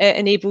 It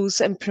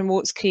enables and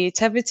promotes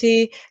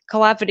creativity,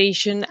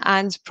 collaboration,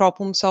 and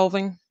problem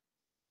solving.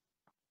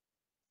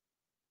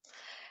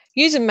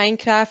 Using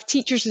Minecraft,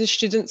 teachers and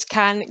students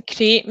can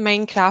create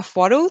Minecraft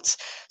worlds.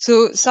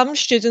 So some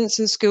students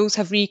in schools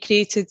have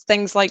recreated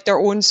things like their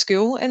own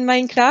school in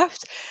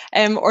Minecraft,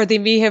 or they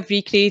may have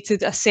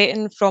recreated a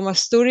setting from a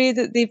story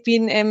that they've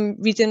been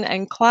reading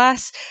in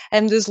class.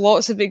 And there's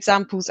lots of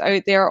examples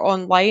out there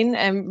online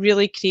and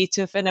really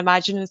creative and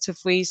imaginative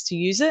ways to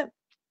use it.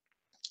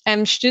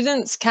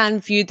 Students can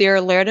view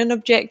their learning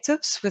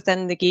objectives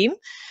within the game.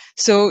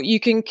 So you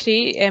can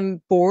create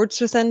boards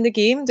within the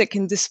game that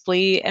can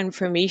display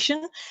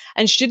information,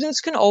 and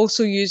students can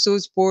also use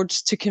those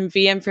boards to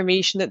convey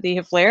information that they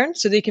have learned.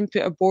 So they can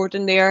put a board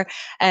in there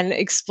and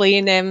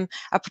explain a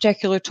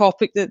particular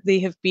topic that they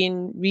have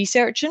been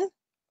researching.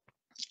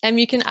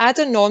 You can add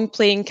a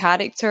non-playing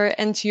character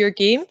into your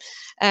game,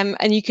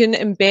 and you can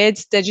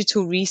embed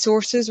digital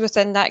resources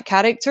within that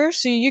character.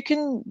 So you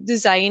can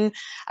design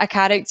a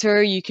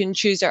character, you can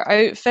choose their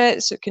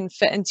outfit, so it can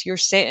fit into your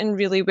setting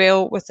really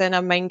well within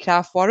a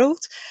Minecraft world.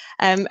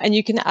 And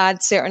you can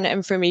add certain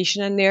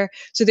information in there.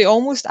 So they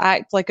almost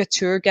act like a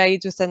tour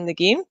guide within the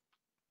game.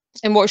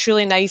 And what's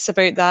really nice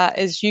about that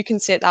is you can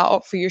set that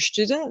up for your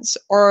students,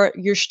 or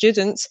your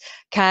students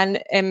can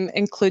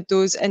include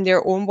those in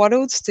their own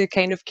worlds to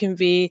kind of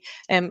convey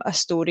a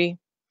story.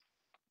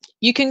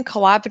 You can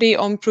collaborate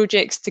on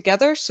projects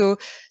together. So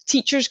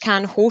teachers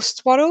can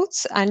host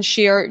worlds and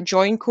share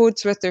join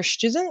codes with their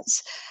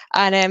students.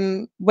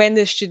 And when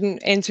the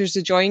student enters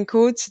the join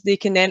codes, they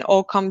can then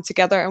all come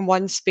together in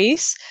one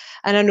space.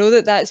 And I know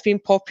that that's been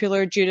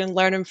popular during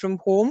learning from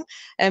home,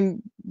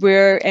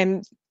 where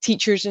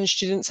teachers and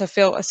students have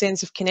felt a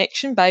sense of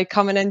connection by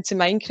coming into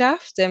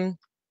Minecraft.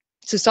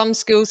 So some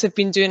schools have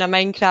been doing a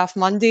Minecraft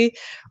Monday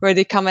where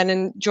they come in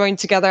and join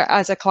together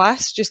as a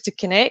class just to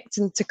connect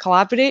and to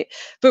collaborate.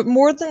 But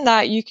more than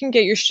that, you can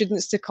get your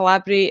students to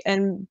collaborate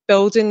in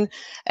building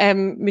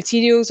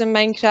materials in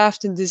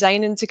Minecraft and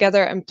designing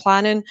together and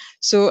planning.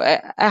 So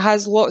it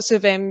has lots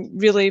of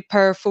really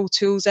powerful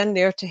tools in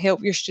there to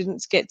help your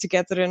students get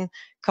together and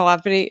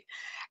collaborate.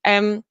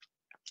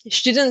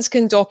 Students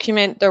can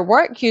document their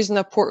work using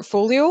a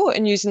portfolio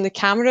and using the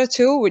camera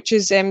tool, which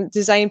is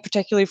designed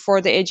particularly for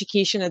the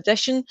education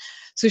edition.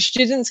 So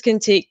students can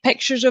take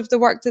pictures of the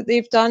work that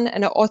they've done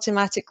and it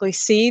automatically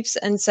saves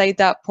inside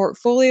that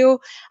portfolio,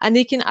 and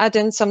they can add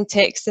in some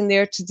text in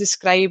there to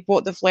describe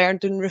what they've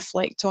learned and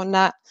reflect on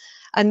that.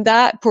 And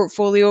that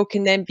portfolio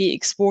can then be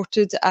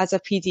exported as a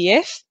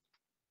PDF,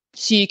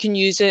 so you can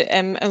use it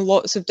in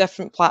lots of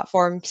different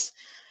platforms.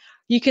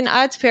 You can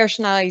add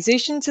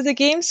personalization to the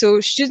game,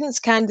 so students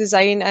can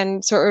design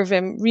and sort of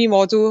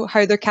remodel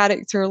how their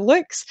character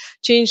looks,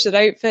 change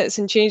their outfits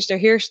and change their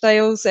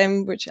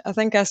hairstyles, which I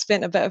think I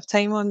spent a bit of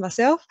time on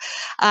myself.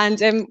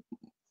 And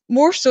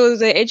more so,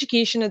 the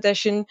education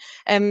edition,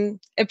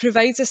 it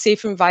provides a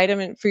safe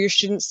environment for your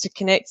students to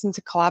connect and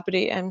to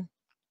collaborate in.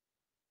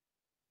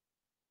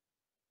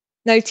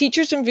 Now,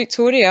 teachers in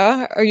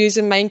Victoria are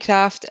using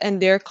Minecraft in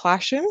their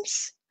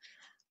classrooms.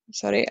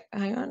 Sorry,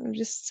 hang on,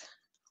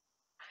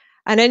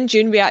 And in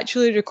June, we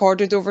actually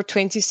recorded over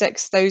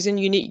 26,000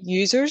 unique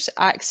users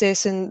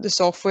accessing the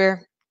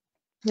software.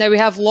 Now, we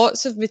have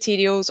lots of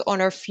materials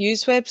on our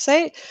Fuse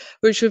website,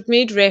 which we've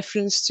made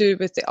reference to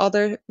with the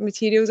other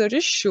materials. I'll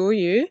just show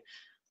you.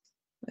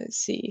 Let's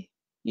see.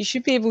 You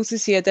should be able to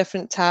see a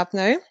different tab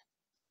now.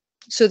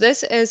 So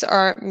this is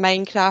our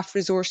Minecraft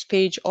resource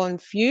page on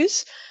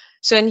Fuse.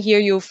 So in here,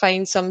 you'll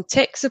find some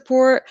tech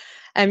support,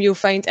 and you'll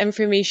find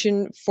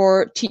information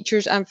for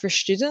teachers and for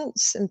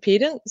students and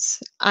parents.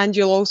 And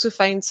you'll also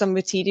find some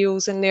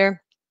materials in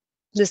there.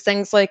 There's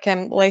things like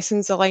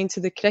lessons aligned to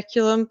the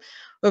curriculum.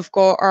 We've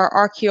got our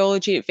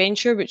archaeology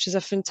adventure, which is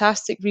a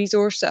fantastic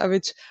resource that I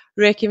would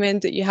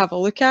recommend that you have a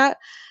look at.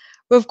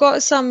 We've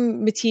got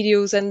some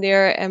materials in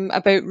there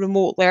about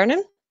remote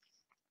learning,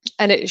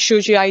 and it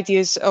shows you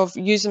ideas of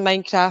using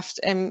Minecraft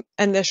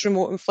in this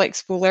remote and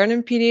flexible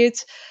learning period.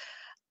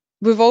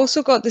 We've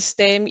also got the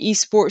STEM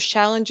esports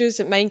challenges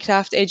that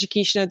Minecraft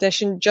Education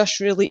Edition just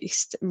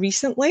released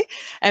recently,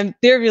 and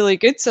they're really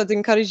good, so I'd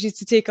encourage you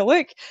to take a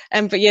look.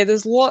 But yeah,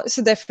 there's lots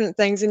of different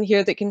things in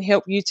here that can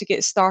help you to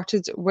get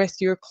started with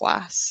your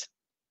class.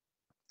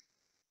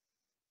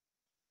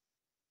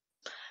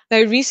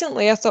 Now,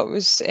 recently, I thought it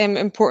was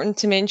important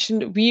to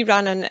mention, we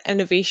ran an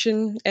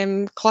innovation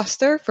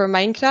cluster for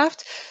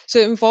Minecraft. So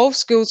it involves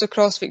schools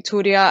across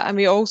Victoria, and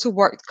we also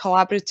worked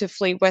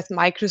collaboratively with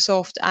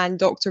Microsoft and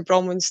Dr.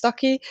 Bronwyn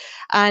Stuckey.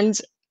 And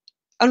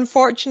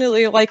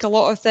unfortunately, like a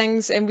lot of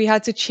things, we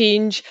had to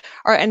change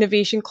our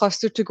innovation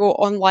cluster to go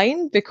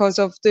online because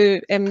of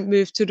the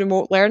move to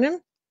remote learning.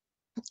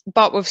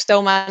 But we've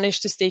still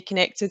managed to stay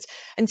connected,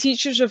 and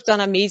teachers have done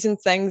amazing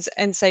things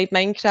inside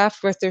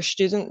Minecraft with their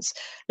students.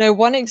 Now,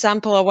 one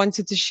example I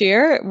wanted to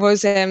share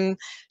was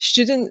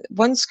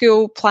one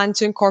school planned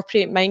to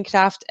incorporate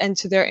Minecraft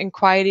into their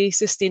inquiry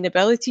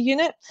sustainability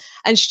unit,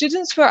 and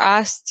students were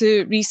asked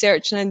to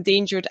research an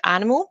endangered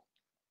animal.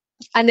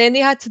 And then they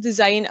had to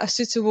design a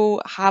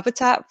suitable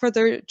habitat for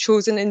their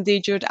chosen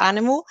endangered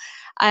animal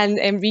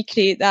and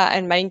recreate that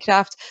in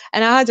Minecraft.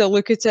 And I had a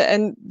look at it,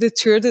 and the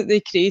tour that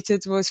they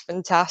created was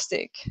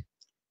fantastic.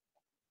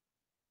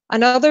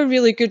 Another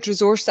really good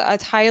resource that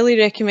I'd highly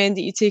recommend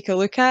that you take a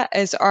look at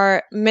is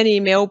our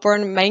Mini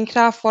Melbourne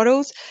Minecraft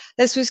World.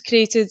 This was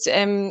created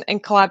in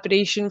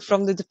collaboration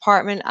from the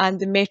department and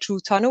the Metro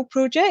Tunnel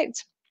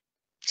project.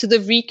 So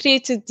they've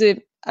recreated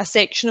a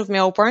section of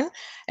Melbourne,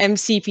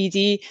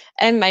 CPD,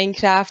 in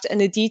Minecraft, and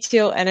the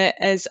detail in it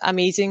is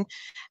amazing.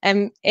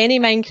 Any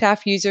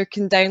Minecraft user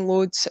can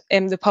download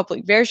the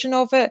public version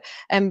of it,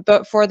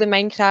 but for the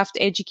Minecraft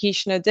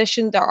Education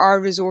Edition, there are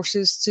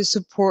resources to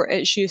support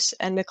its use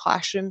in the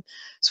classroom.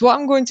 So what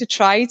I'm going to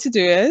try to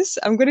do is,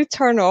 I'm going to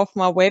turn off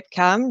my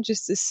webcam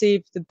just to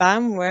save the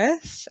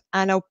bandwidth,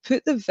 and I'll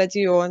put the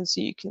video on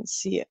so you can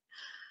see it.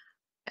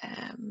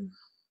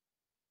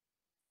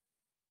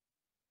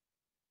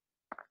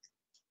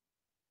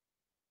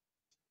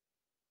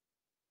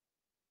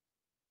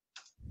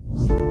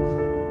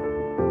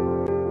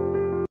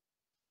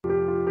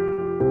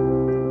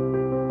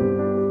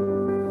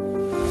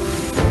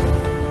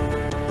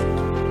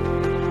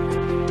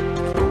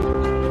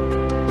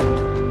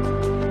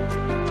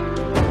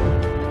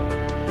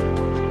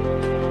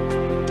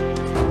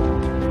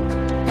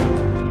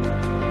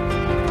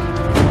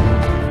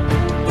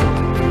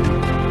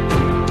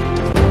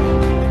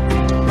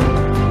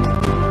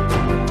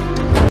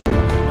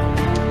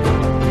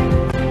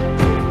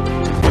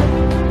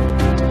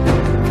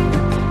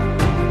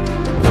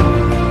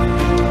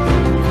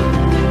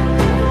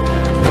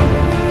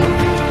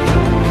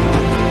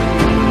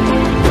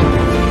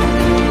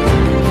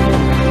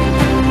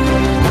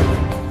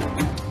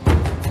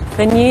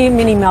 The new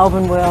Mini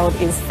Melbourne World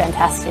is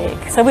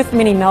fantastic. So with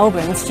Mini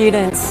Melbourne,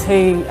 students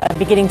who are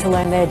beginning to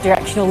learn their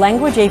directional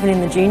language, even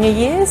in the junior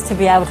years, to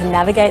be able to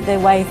navigate their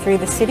way through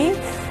the city,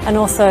 and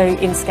also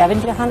in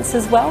scavenger hunts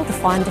as well, to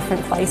find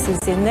different places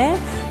in there.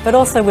 But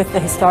also with the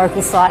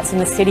historical sites in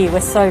the city, we're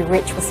so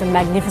rich with some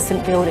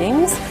magnificent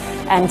buildings,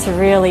 and to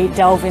really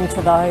delve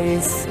into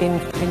those in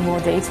more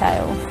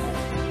detail.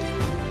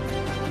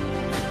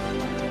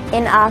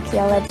 In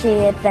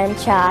archaeology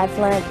adventure, I've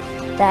learnt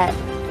that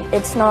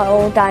it's not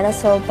all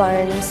dinosaur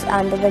bones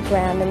under the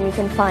ground and you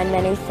can find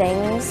many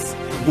things.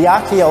 The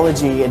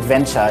archaeology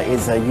adventure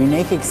is a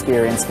unique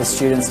experience for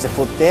students to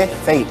put their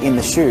feet in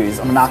the shoes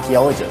of an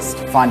archaeologist,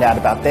 find out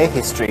about their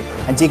history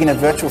and dig in a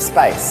virtual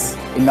space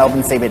in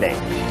Melbourne CBD.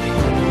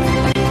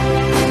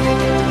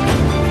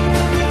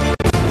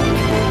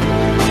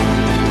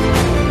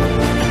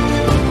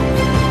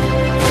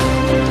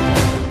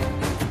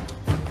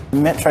 The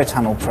Metro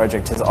Tunnel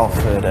project has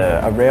offered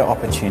a rare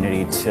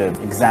opportunity to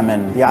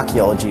examine the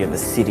archaeology of the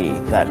city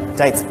that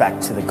dates back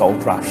to the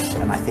gold rush,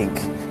 and I think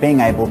being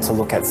able to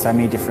look at so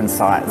many different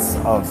sites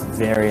of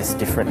various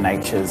different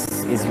natures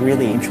is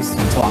really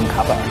interesting to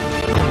uncover.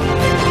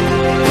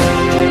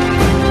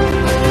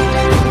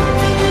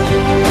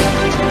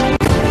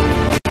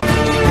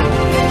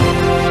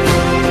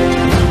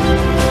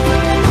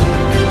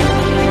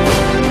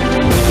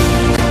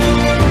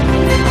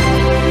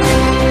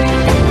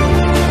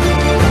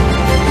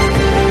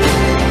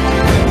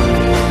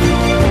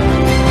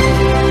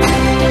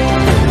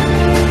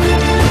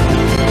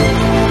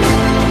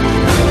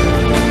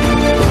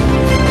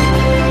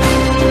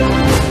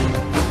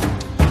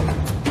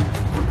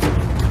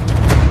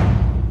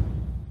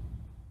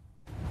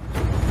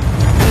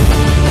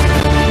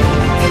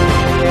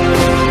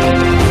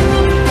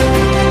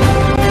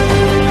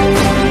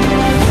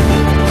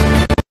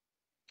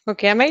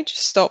 Okay, I might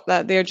just stop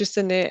that there just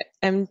in the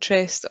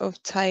interest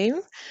of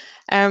time.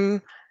 I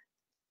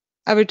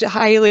would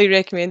highly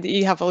recommend that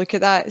you have a look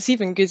at that. It's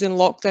even good in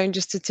lockdown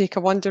just to take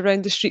a wander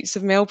around the streets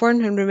of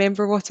Melbourne and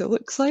remember what it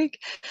looks like.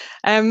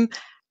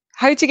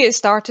 How to get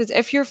started.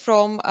 If you're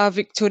from a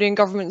Victorian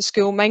government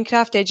school,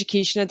 Minecraft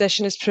Education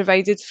Edition is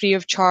provided free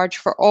of charge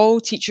for all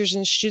teachers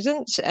and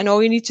students, and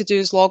all you need to do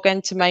is log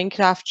into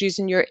Minecraft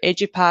using your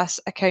EduPass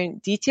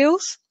account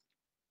details.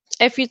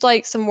 If you'd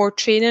like some more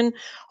training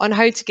on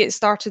how to get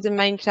started in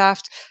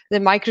Minecraft, the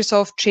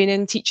Microsoft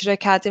Training Teacher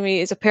Academy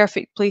is a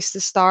perfect place to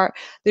start.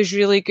 There's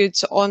really good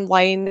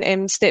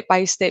online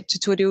step-by-step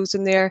tutorials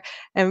in there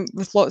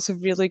with lots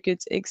of really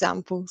good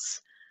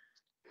examples.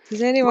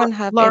 Does anyone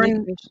have any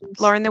questions?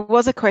 Lauren, there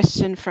was a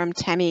question from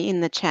Tammy in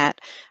the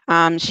chat.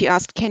 She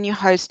asked, can you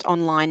host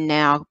online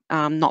now,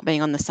 not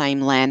being on the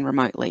same LAN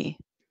remotely?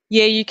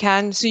 Yeah, you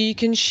can. So you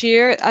can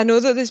share. I know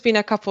that there's been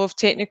a couple of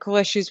technical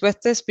issues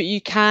with this, but you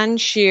can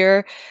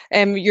share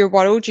your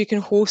world. You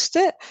can host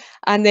it.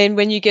 And then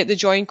when you get the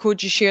join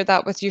code, you share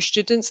that with your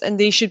students and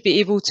they should be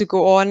able to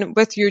go on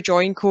with your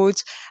join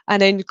code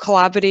and then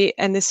collaborate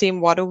in the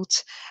same world.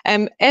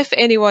 If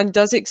anyone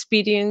does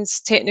experience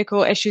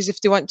technical issues,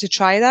 if they want to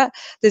try that,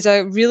 there's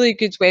a really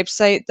good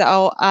website that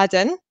I'll add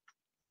in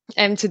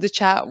to the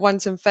chat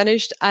once I'm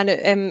finished, and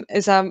it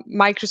is a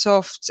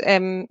Microsoft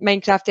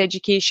Minecraft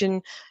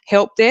Education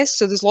help desk.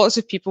 So there's lots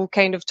of people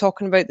kind of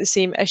talking about the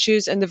same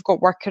issues and they've got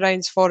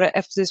workarounds for it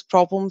if there's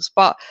problems.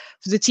 But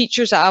for the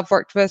teachers that I've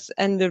worked with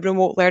in the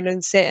remote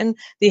learning setting,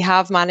 they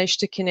have managed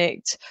to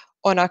connect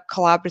on a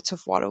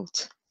collaborative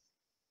world.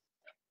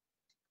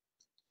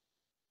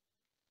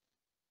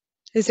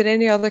 Is there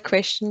any other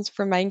questions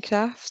for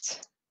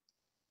Minecraft?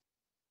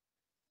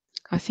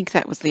 I think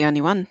that was the only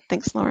one.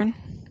 Thanks, Lauren.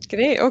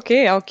 Great.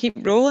 Okay, I'll keep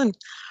rolling.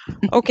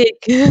 Okay.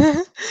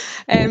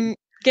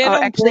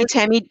 Actually,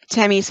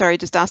 Tammy, sorry,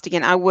 just asked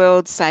again. Are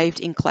worlds saved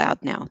in cloud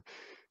now?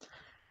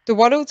 The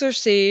worlds are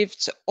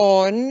saved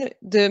on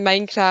the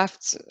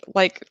Minecraft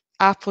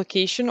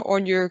application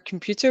on your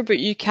computer, but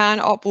you can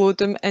upload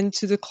them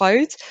into the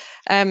cloud.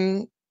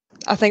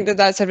 I think that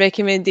that's a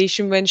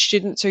recommendation when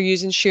students are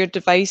using shared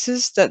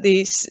devices, that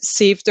they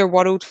save their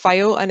world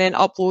file and then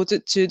upload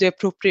it to the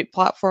appropriate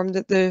platform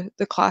that the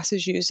class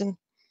is using.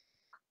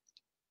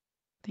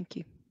 Thank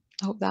you.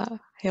 I hope that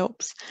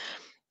helps.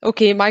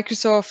 Okay,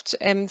 Microsoft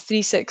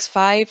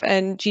 365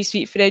 and G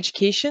Suite for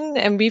Education,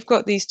 and we've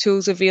got these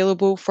tools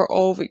available for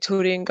all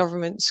Victorian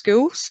government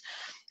schools.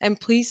 And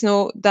please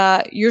note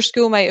that your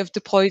school might have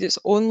deployed its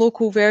own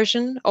local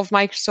version of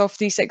Microsoft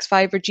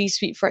 365 or G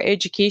Suite for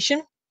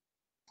Education,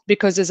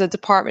 because there's a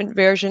department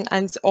version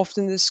and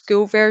often the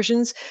school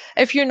versions.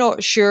 If you're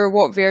not sure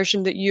what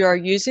version that you are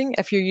using,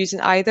 if you're using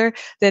either,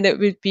 then it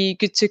would be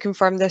good to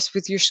confirm this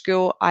with your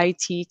school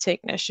IT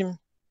technician.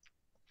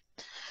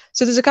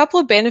 So there's a couple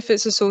of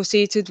benefits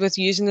associated with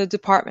using the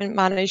department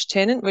managed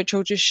tenant, which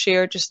I'll just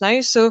share just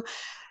now. So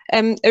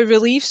It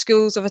relieves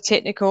schools of a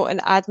technical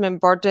and admin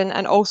burden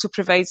and also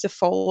provides the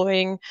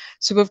following.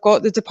 So we've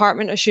got the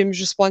department assumes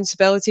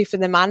responsibility for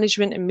the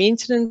management and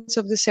maintenance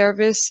of the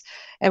service,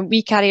 and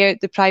we carry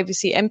out the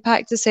privacy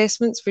impact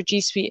assessments for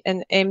G Suite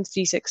and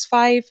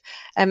M365,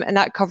 and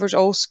that covers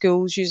all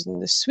schools using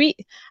the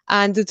suite,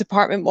 and the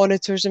department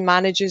monitors and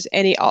manages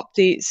any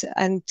updates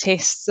and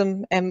tests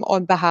them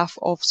on behalf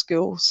of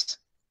schools.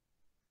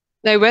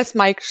 Now, with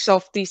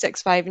Microsoft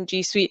 365 and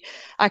G Suite,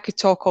 I could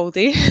talk all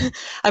day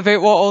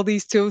about what all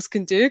these tools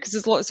can do, because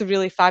there's lots of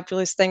really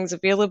fabulous things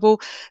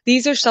available.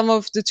 These are some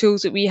of the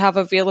tools that we have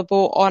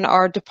available on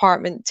our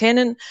department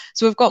tenant.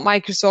 So we've got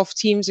Microsoft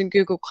Teams and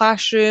Google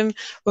Classroom.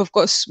 We've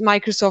got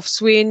Microsoft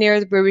Sway in there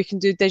where we can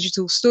do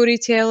digital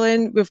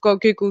storytelling. We've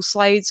got Google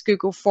Slides,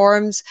 Google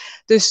Forms.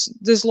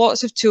 There's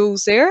lots of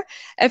tools there.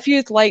 If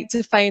you'd like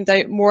to find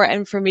out more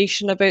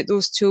information about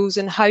those tools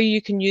and how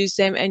you can use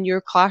them in your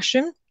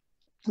classroom,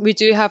 we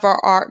do have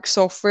our ARC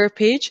software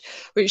page,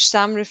 which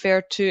Sam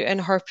referred to in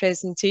her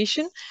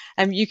presentation.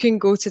 You can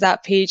go to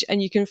that page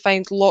and you can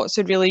find lots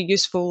of really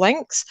useful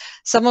links.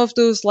 Some of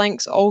those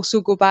links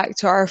also go back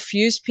to our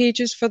Fuse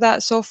pages for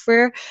that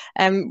software,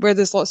 where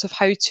there's lots of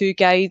how-to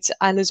guides,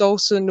 and there's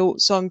also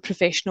notes on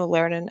professional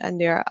learning in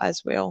there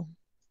as well.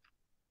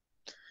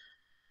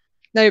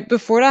 Now,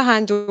 before I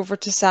hand over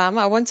to Sam,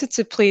 I wanted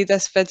to play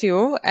this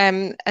video,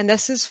 and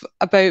this is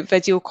about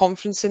video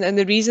conferencing. And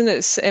the reason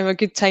it's a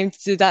good time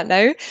to do that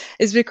now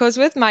is because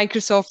with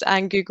Microsoft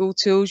and Google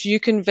tools, you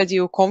can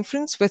video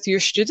conference with your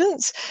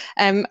students,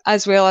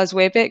 as well as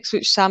WebEx,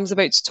 which Sam's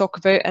about to talk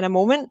about in a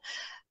moment.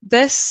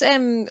 This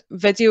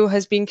video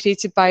has been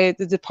created by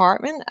the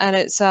department, and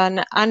it's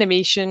an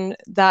animation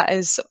that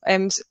is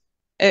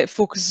it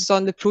focuses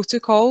on the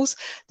protocols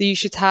that you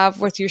should have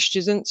with your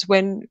students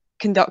when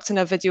conducting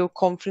a video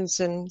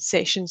conferencing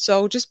session. So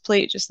I'll just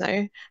play it just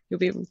now. You'll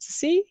be able to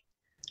see.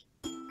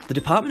 The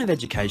Department of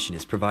Education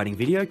is providing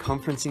video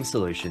conferencing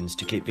solutions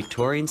to keep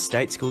Victorian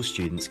state school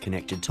students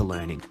connected to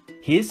learning.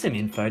 Here's some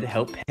info to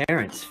help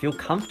parents feel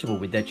comfortable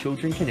with their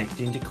children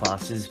connecting to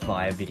classes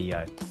via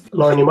video.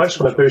 Lauren, you might just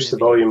want to boost the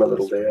volume a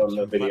little bit on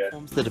the video.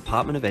 Platforms the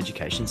Department of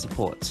Education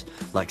supports,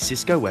 like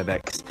Cisco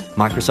WebEx,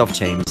 Microsoft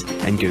Teams,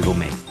 and Google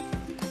Meet.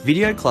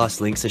 Video class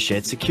links are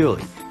shared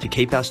securely to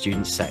keep our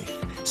students safe,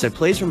 so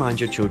please remind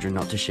your children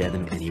not to share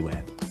them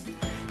anywhere.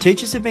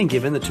 Teachers have been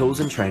given the tools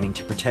and training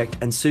to protect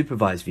and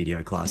supervise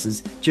video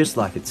classes, just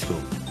like at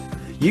school.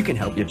 You can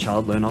help your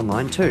child learn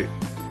online too.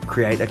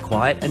 Create a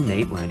quiet and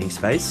neat learning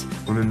space.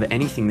 Remember,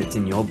 anything that's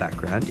in your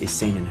background is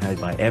seen and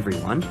heard by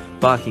everyone,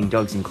 barking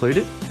dogs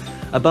included.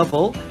 Above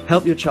all,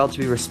 help your child to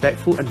be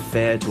respectful and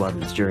fair to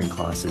others during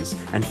classes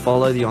and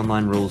follow the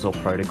online rules or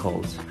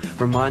protocols.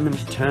 Remind them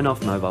to turn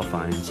off mobile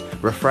phones,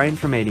 refrain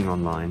from eating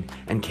online,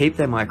 and keep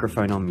their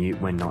microphone on mute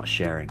when not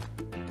sharing.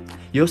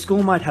 Your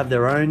school might have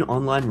their own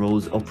online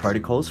rules or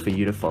protocols for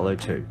you to follow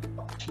too.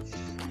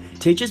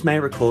 Teachers may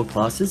record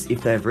classes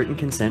if they have written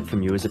consent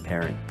from you as a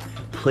parent.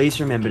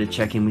 Please remember to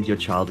check in with your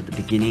child at the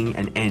beginning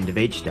and end of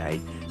each day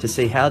to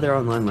see how their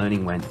online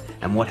learning went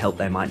and what help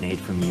they might need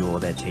from you or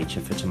their teacher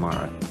for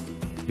tomorrow.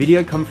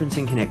 Video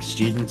conferencing connects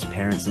students,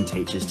 parents and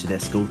teachers to their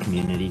school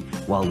community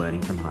while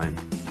learning from home.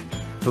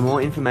 For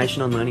more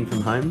information on learning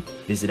from home,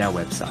 visit our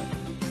website.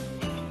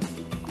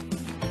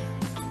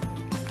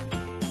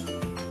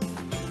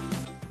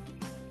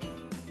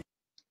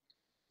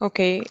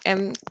 Okay,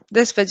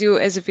 this video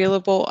is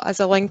available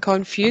as a link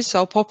on Fuse, so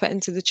I'll pop it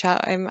into the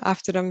chat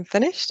after I'm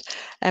finished,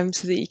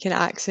 so that you can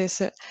access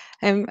it.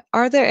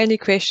 Are there any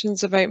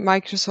questions about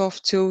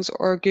Microsoft tools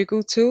or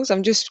Google tools?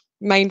 I'm just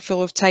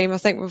mindful of time. I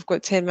think we've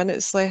got 10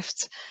 minutes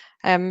left.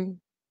 I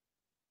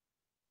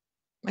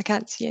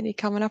can't see any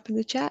coming up in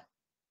the chat.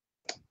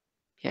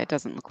 Yeah, it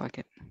doesn't look like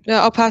it. No,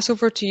 I'll pass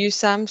over to you,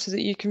 Sam, so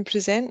that you can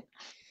present.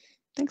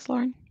 Thanks,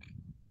 Lauren.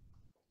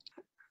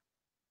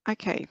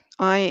 Okay,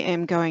 I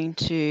am going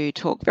to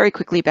talk very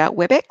quickly about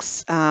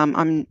WebEx.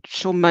 I'm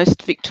sure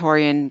most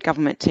Victorian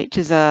government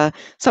teachers are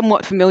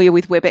somewhat familiar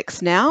with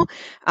WebEx now,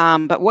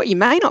 but what you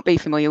may not be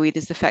familiar with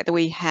is the fact that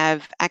we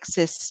have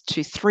access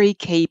to 3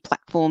 key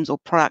platforms or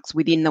products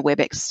within the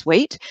WebEx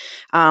suite.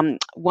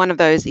 One of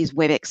those is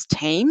WebEx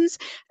Teams,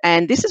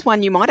 and this is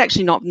one you might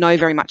actually not know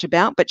very much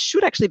about, but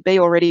should actually be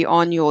already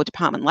on your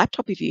department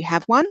laptop if you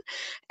have one.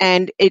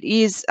 And it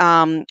is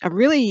a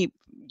really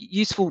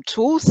useful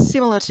tool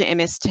similar to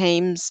MS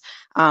Teams,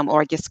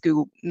 or I guess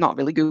Google, not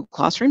really Google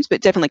Classrooms,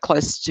 but definitely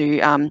close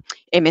to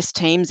MS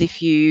Teams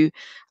if you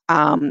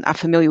are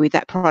familiar with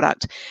that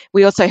product.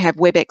 We also have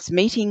WebEx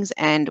Meetings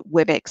and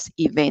WebEx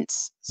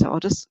Events. So I'll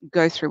just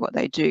go through what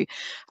they do.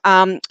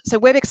 So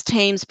WebEx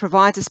Teams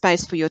provides a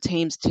space for your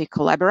teams to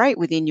collaborate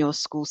within your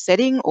school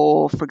setting,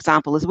 or for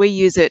example, as we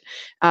use it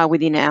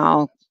within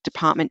our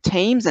department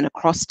teams and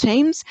across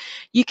teams.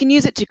 You can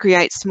use it to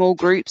create small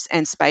groups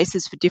and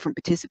spaces for different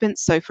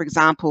participants. So for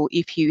example,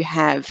 if you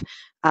have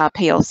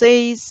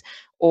PLCs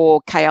or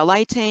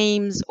KLA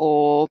teams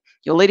or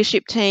your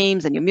leadership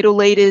teams and your middle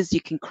leaders, you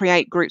can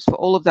create groups for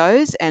all of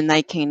those and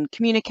they can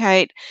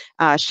communicate,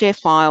 share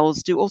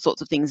files, do all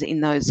sorts of things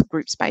in those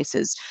group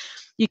spaces.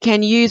 You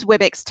can use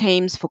WebEx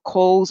Teams for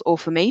calls or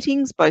for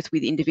meetings, both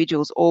with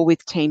individuals or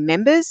with team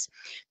members.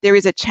 There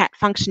is a chat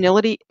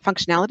functionality,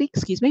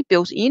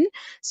 built in,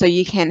 so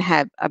you can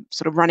have a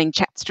sort of running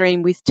chat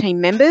stream with team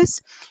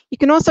members. You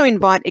can also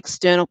invite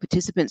external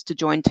participants to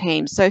join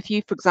teams. So if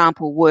you, for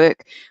example,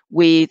 work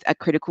with a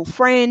critical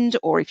friend,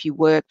 or if you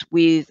worked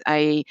with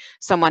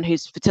someone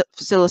who's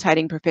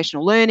facilitating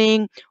professional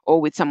learning, or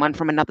with someone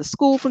from another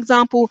school, for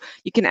example,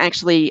 you can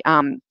actually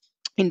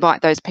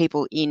invite those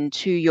people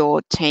into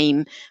your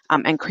team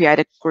and create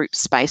a group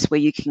space where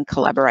you can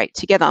collaborate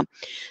together.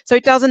 So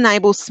it does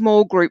enable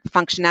small group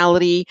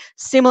functionality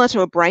similar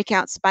to a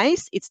breakout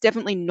space. It's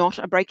definitely not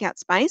a breakout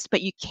space,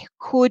 but you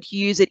could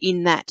use it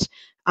in that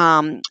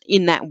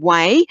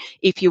way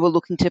if you were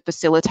looking to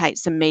facilitate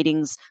some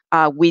meetings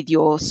with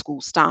your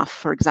school staff,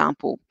 for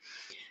example.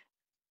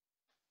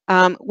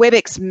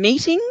 WebEx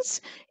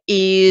Meetings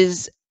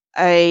is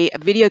a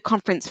video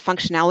conference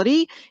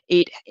functionality.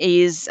 It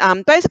is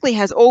basically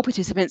has all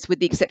participants with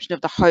the exception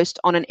of the host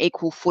on an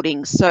equal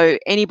footing. So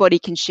anybody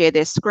can share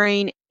their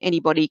screen,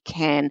 anybody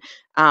can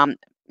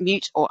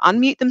mute or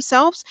unmute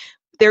themselves.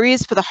 There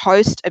is for the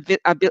host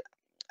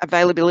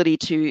availability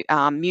to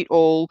mute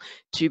all,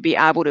 to be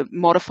able to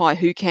modify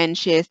who can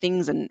share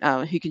things and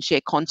who can share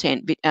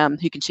content,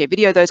 who can share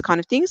video, those kind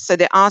of things. So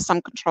there are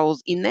some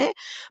controls in there,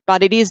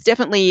 but it is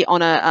definitely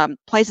on a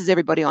places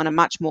everybody on a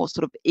much more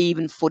sort of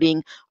even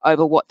footing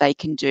over what they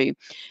can do.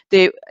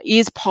 There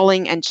is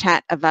polling and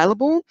chat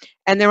available,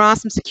 and there are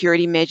some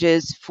security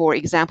measures. For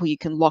example, you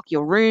can lock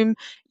your room,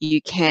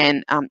 you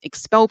can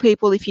expel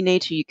people if you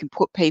need to, you can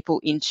put people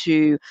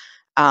into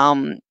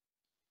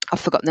I've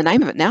forgotten the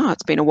name of it now,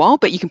 it's been a while,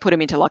 but you can put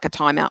them into like a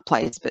timeout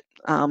place, but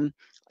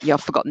yeah,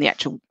 I've forgotten the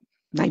actual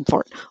name for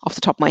it off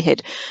the top of my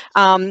head.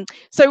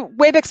 So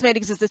WebEx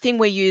Meetings is the thing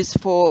we use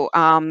for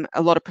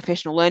a lot of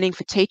professional learning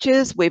for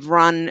teachers. We've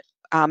run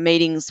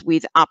meetings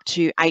with up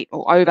to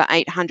over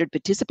 800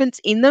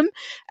 participants in them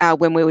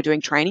when we were doing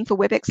training for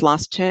WebEx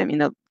last term in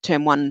the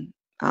term 1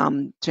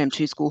 term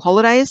 2 school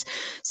holidays.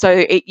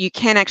 So you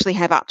can actually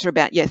have up to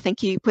about, yeah,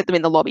 thank you, put them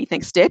in the lobby,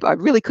 thanks Deb, I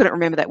really couldn't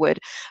remember that word.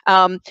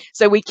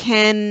 So we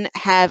can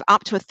have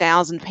up to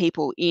 1,000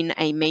 people in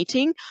a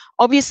meeting.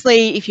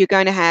 Obviously, if you're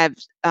going to have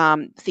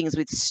things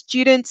with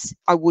students,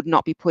 I would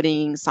not be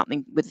putting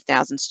something with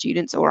 1,000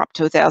 students or up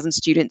to 1,000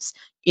 students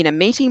in a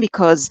meeting,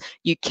 because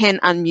you can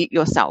unmute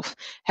yourself.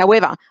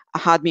 However, a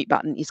hard mute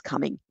button is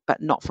coming,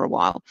 but not for a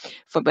while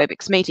for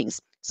WebEx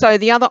Meetings. So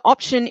the other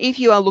option, if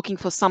you are looking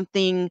for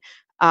something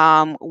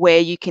where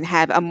you can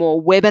have a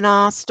more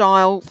webinar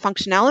style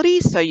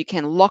functionality, so you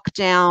can lock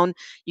down,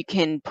 you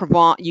can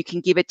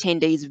give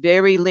attendees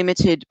very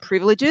limited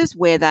privileges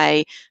where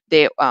their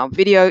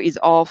video is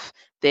off,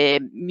 they're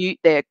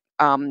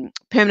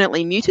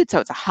permanently muted, so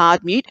it's a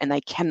hard mute and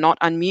they cannot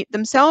unmute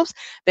themselves,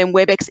 then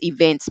WebEx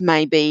events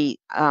may be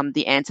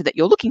the answer that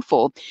you're looking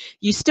for.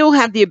 You still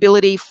have the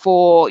ability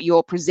for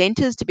your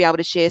presenters to be able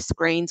to share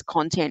screens,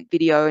 content,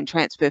 video, and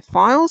transfer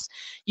files.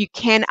 You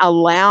can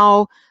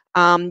allow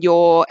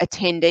your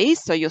attendees,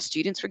 so your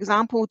students, for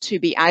example, to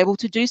be able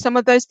to do some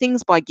of those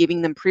things by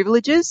giving them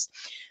privileges.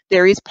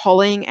 There is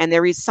polling and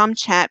there is some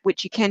chat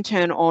which you can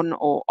turn on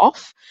or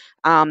off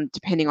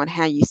depending on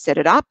how you set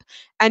it up.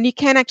 And you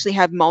can actually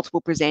have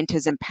multiple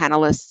presenters and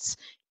panelists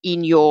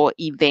in your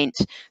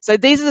event. So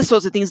these are the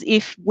sorts of things,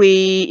 if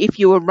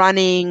you were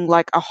running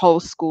like a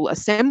whole school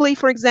assembly,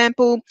 for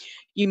example,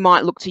 you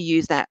might look to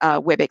use that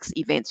WebEx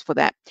events for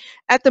that.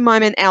 At the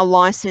moment, our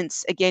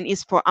license, again,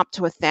 is for up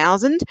to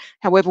 1,000.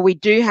 However, we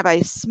do have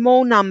a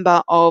small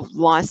number of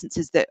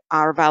licenses that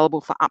are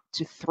available for up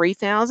to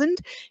 3,000.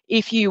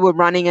 If you were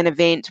running an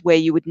event where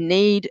you would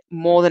need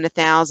more than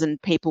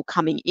 1,000 people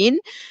coming in,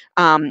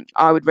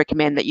 I would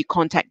recommend that you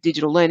contact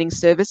Digital Learning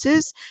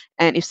Services.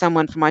 And if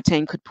someone from my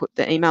team could put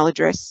the email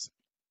address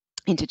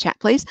into chat,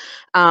 please,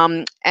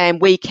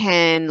 and we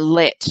can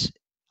let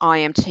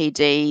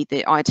IMTD,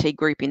 the IT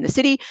group in the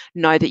city,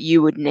 know that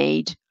you would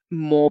need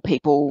more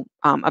people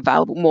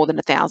available, more than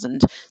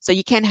 1,000. So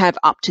you can have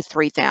up to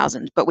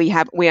 3,000, but we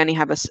only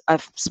have a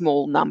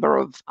small number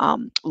of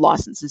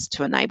licenses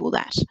to enable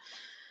that.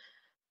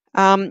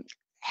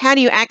 How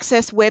do you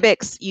access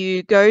WebEx?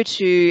 You go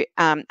to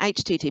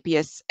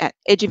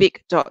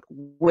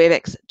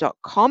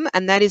https://eduvic.webex.com,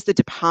 and that is the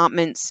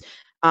department's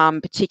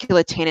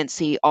particular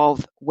tenancy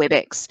of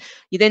WebEx.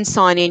 You then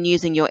sign in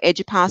using your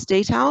EduPass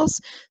details.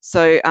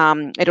 So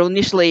it'll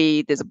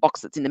initially, there's a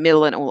box that's in the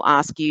middle and it will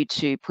ask you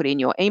to put in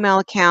your email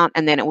account,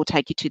 and then it will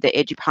take you to the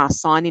EduPass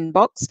sign-in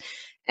box.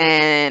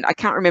 And I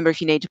can't remember if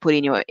you need to put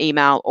in your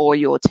email or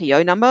your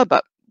TO number,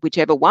 but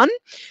whichever one.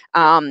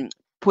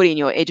 Put in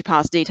your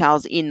EduPass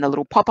details in the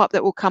little pop-up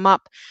that will come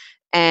up,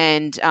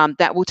 and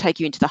that will take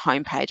you into the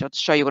home page. I'll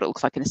show you what it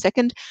looks like in a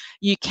second.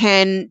 You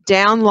can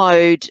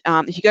download,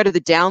 if you go to the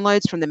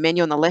downloads from the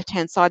menu on the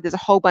left-hand side, there's a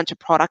whole bunch of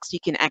products you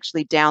can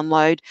actually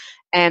download,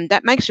 and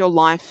that makes your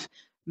life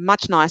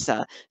much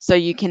nicer. So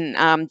you can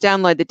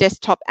download the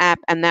desktop app,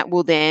 and that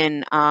will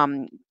then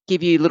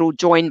give you little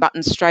join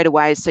buttons straight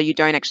away, so you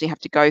don't actually have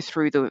to go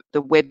through the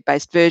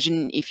web-based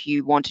version if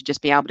you want to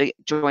just be able to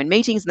join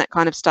meetings and that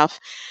kind of stuff.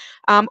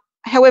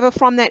 However,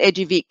 from that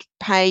EduVic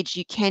page,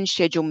 you can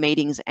schedule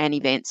meetings and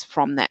events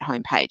from that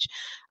homepage.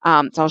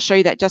 So I'll show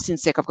you that just in a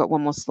sec. I've got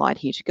one more slide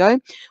here to go.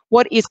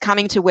 What is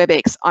coming to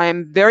WebEx?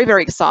 I'm very,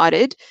 very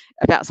excited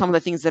about some of the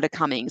things that are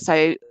coming.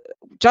 So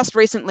just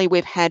recently,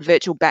 we've had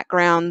virtual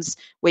backgrounds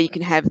where you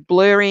can have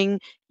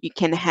blurring. You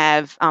can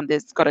have,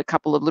 there's got a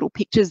couple of little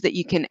pictures that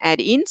you can add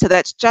in. So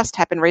that's just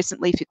happened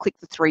recently. If you click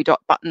the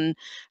 3-dot button,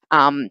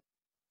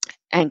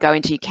 and go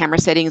into your camera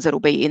settings, it'll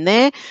be in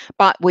there.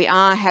 But we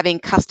are having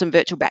custom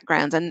virtual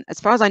backgrounds, and as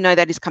far as I know,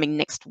 that is coming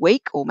next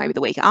week or maybe the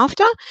week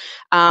after.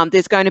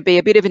 There's going to be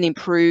a bit of an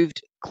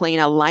improved,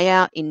 cleaner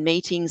layout in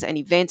meetings and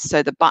events.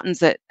 So the buttons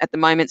that at the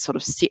moment sort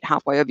of sit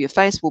halfway over your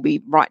face will be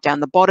right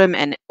down the bottom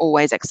and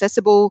always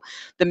accessible.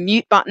 The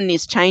mute button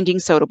is changing,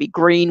 so it'll be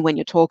green when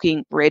you're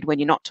talking, red when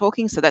you're not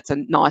talking. So that's a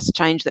nice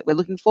change that we're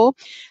looking for.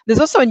 There's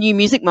also a new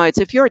music mode.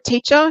 So if you're a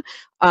teacher,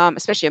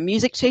 especially a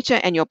music teacher,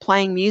 and you're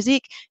playing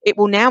music, it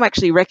will now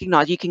actually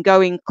recognize, you can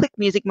go in, click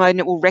music mode, and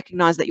it will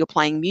recognize that you're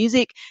playing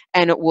music,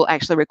 and it will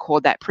actually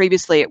record that.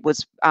 Previously, it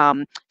was,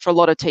 for a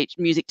lot of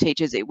music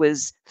teachers, it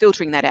was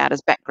filtering that out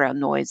as background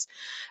noise.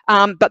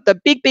 But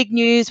the big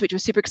news, which we're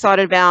super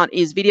excited about,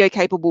 is video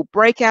capable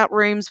breakout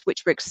rooms,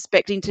 which we're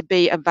expecting to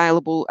be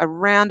available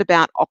around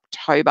about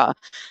October.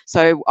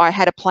 So I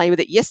had a play with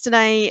it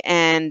yesterday,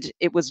 and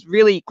it was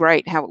really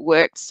great how it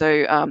worked.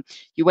 So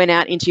you went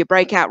out into your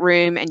breakout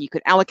room and you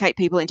could allocate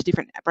people into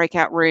different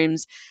breakout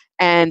rooms.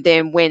 And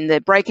then when the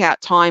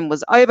breakout time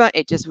was over,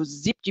 it just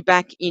zipped you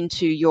back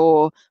into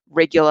your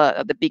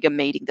regular, the bigger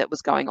meeting that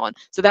was going on.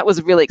 So that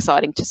was really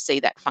exciting to see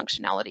that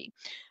functionality.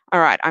 All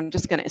right, I'm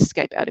just going to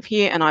escape out of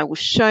here and I will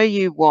show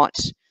you what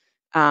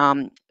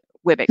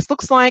WebEx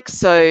looks like.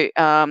 So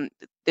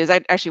there's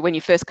actually, when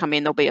you first come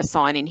in, there'll be a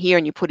sign in here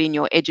and you put in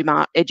your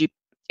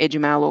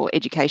Edumail or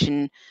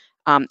education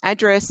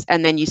address,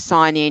 and then you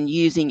sign in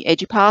using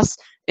EduPass.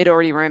 It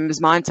already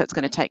remembers mine, so it's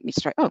going to take me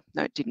straight. Oh,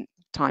 no, it didn't,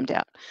 timed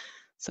out.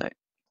 So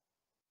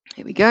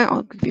here we go.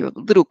 I'll give you a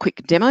little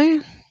quick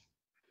demo.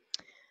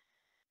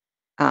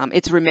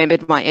 It's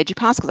remembered my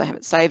EduPass because I have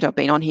it saved. I've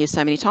been on here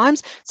so many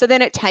times. So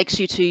then it takes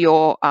you to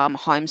your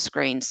home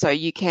screen. So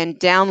you can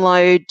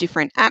download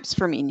different apps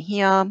from in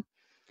here.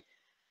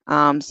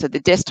 So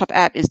the desktop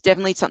app is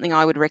definitely something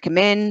I would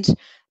recommend.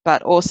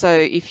 But also,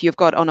 if you've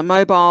got on a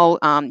mobile,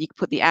 you can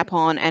put the app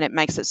on and it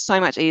makes it so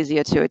much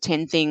easier to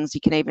attend things. You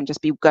can even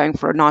just be going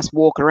for a nice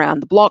walk around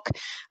the block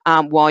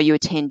while you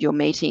attend your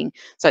meeting.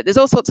 So there's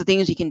all sorts of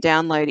things you can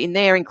download in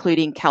there,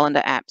 including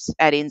calendar apps,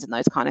 add-ins and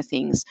those kind of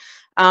things.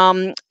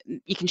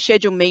 You can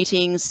schedule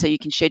meetings, so you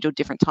can schedule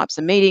different types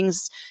of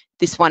meetings.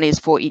 This one is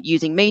for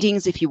using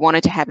meetings. If you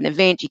wanted to have an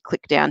event, you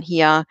click down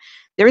here.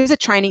 There is a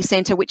training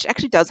center, which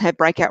actually does have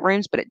breakout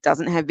rooms, but it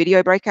doesn't have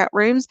video breakout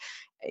rooms.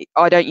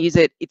 I don't use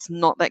it. It's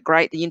not that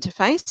great, the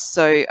interface.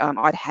 So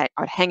I'd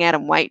hang out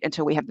and wait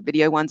until we have the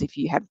video ones if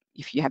you have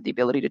the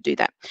ability to do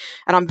that.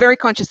 And I'm very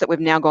conscious that we've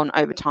now gone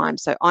over time.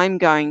 So I'm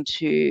going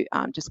to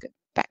just get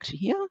back to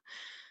here.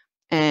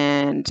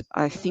 And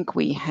I think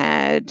we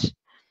had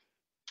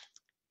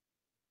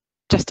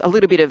just a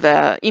little bit of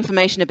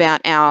information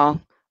about our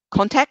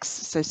contacts,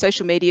 so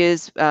social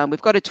medias.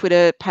 We've got a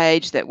Twitter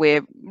page that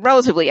we're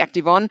relatively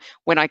active on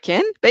when I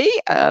can be.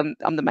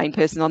 I'm the main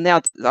person on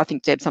there. I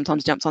think Deb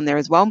sometimes jumps on there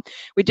as well.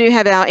 We do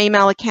have our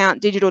email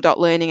account,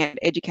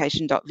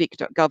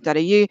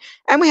 digital.learning@education.vic.gov.au,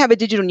 and we have a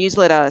digital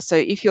newsletter. So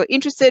if you're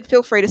interested,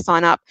 feel free to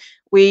sign up.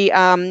 We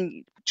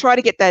try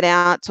to get that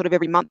out sort of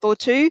every month or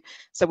two,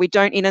 so we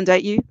don't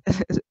inundate you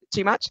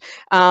too much,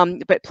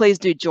 but please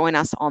do join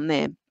us on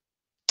there.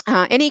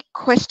 Any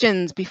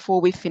questions before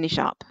we finish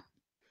up?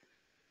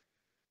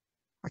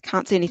 I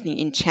can't see anything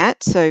in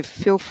chat, so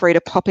feel free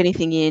to pop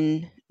anything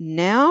in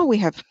now. We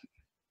have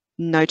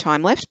no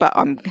time left, but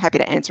I'm happy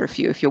to answer a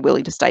few if you're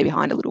willing to stay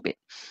behind a little bit.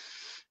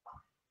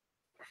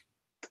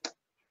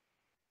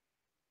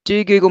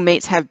 Do Google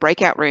Meets have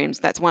breakout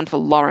rooms? That's one for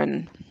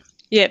Lauren.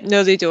 Yeah,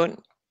 no, they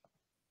don't.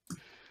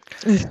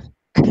 Sorry,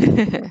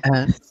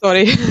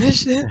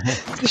 it's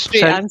a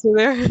straight answer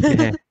there.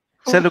 Yeah.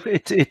 So look,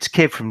 it's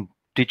Kev from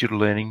Digital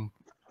Learning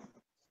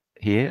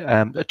here.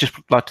 I'd just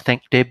like to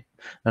thank Deb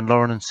and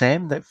Lauren and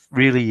Sam. That's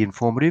really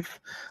informative.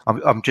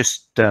 I'm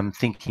just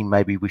thinking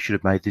maybe we should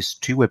have made this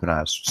 2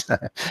 webinars.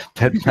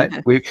 But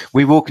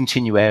we will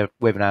continue our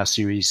webinar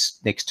series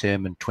next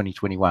term in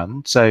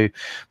 2021. So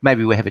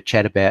maybe we'll have a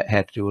chat about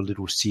how to do a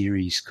little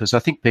series, because I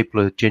think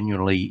people are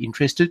genuinely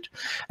interested.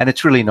 And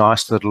it's really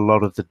nice that a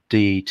lot of the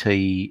DET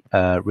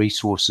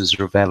resources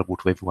are available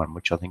to everyone,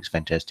 which I think is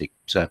fantastic.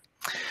 So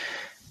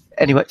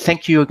anyway,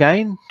 thank you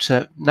again.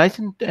 So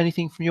Nathan,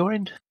 anything from your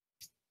end?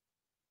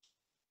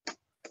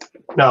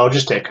 No, I'll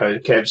just echo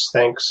Kev's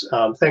thanks.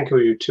 Thank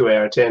you to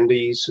our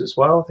attendees as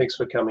well. Thanks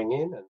for coming in.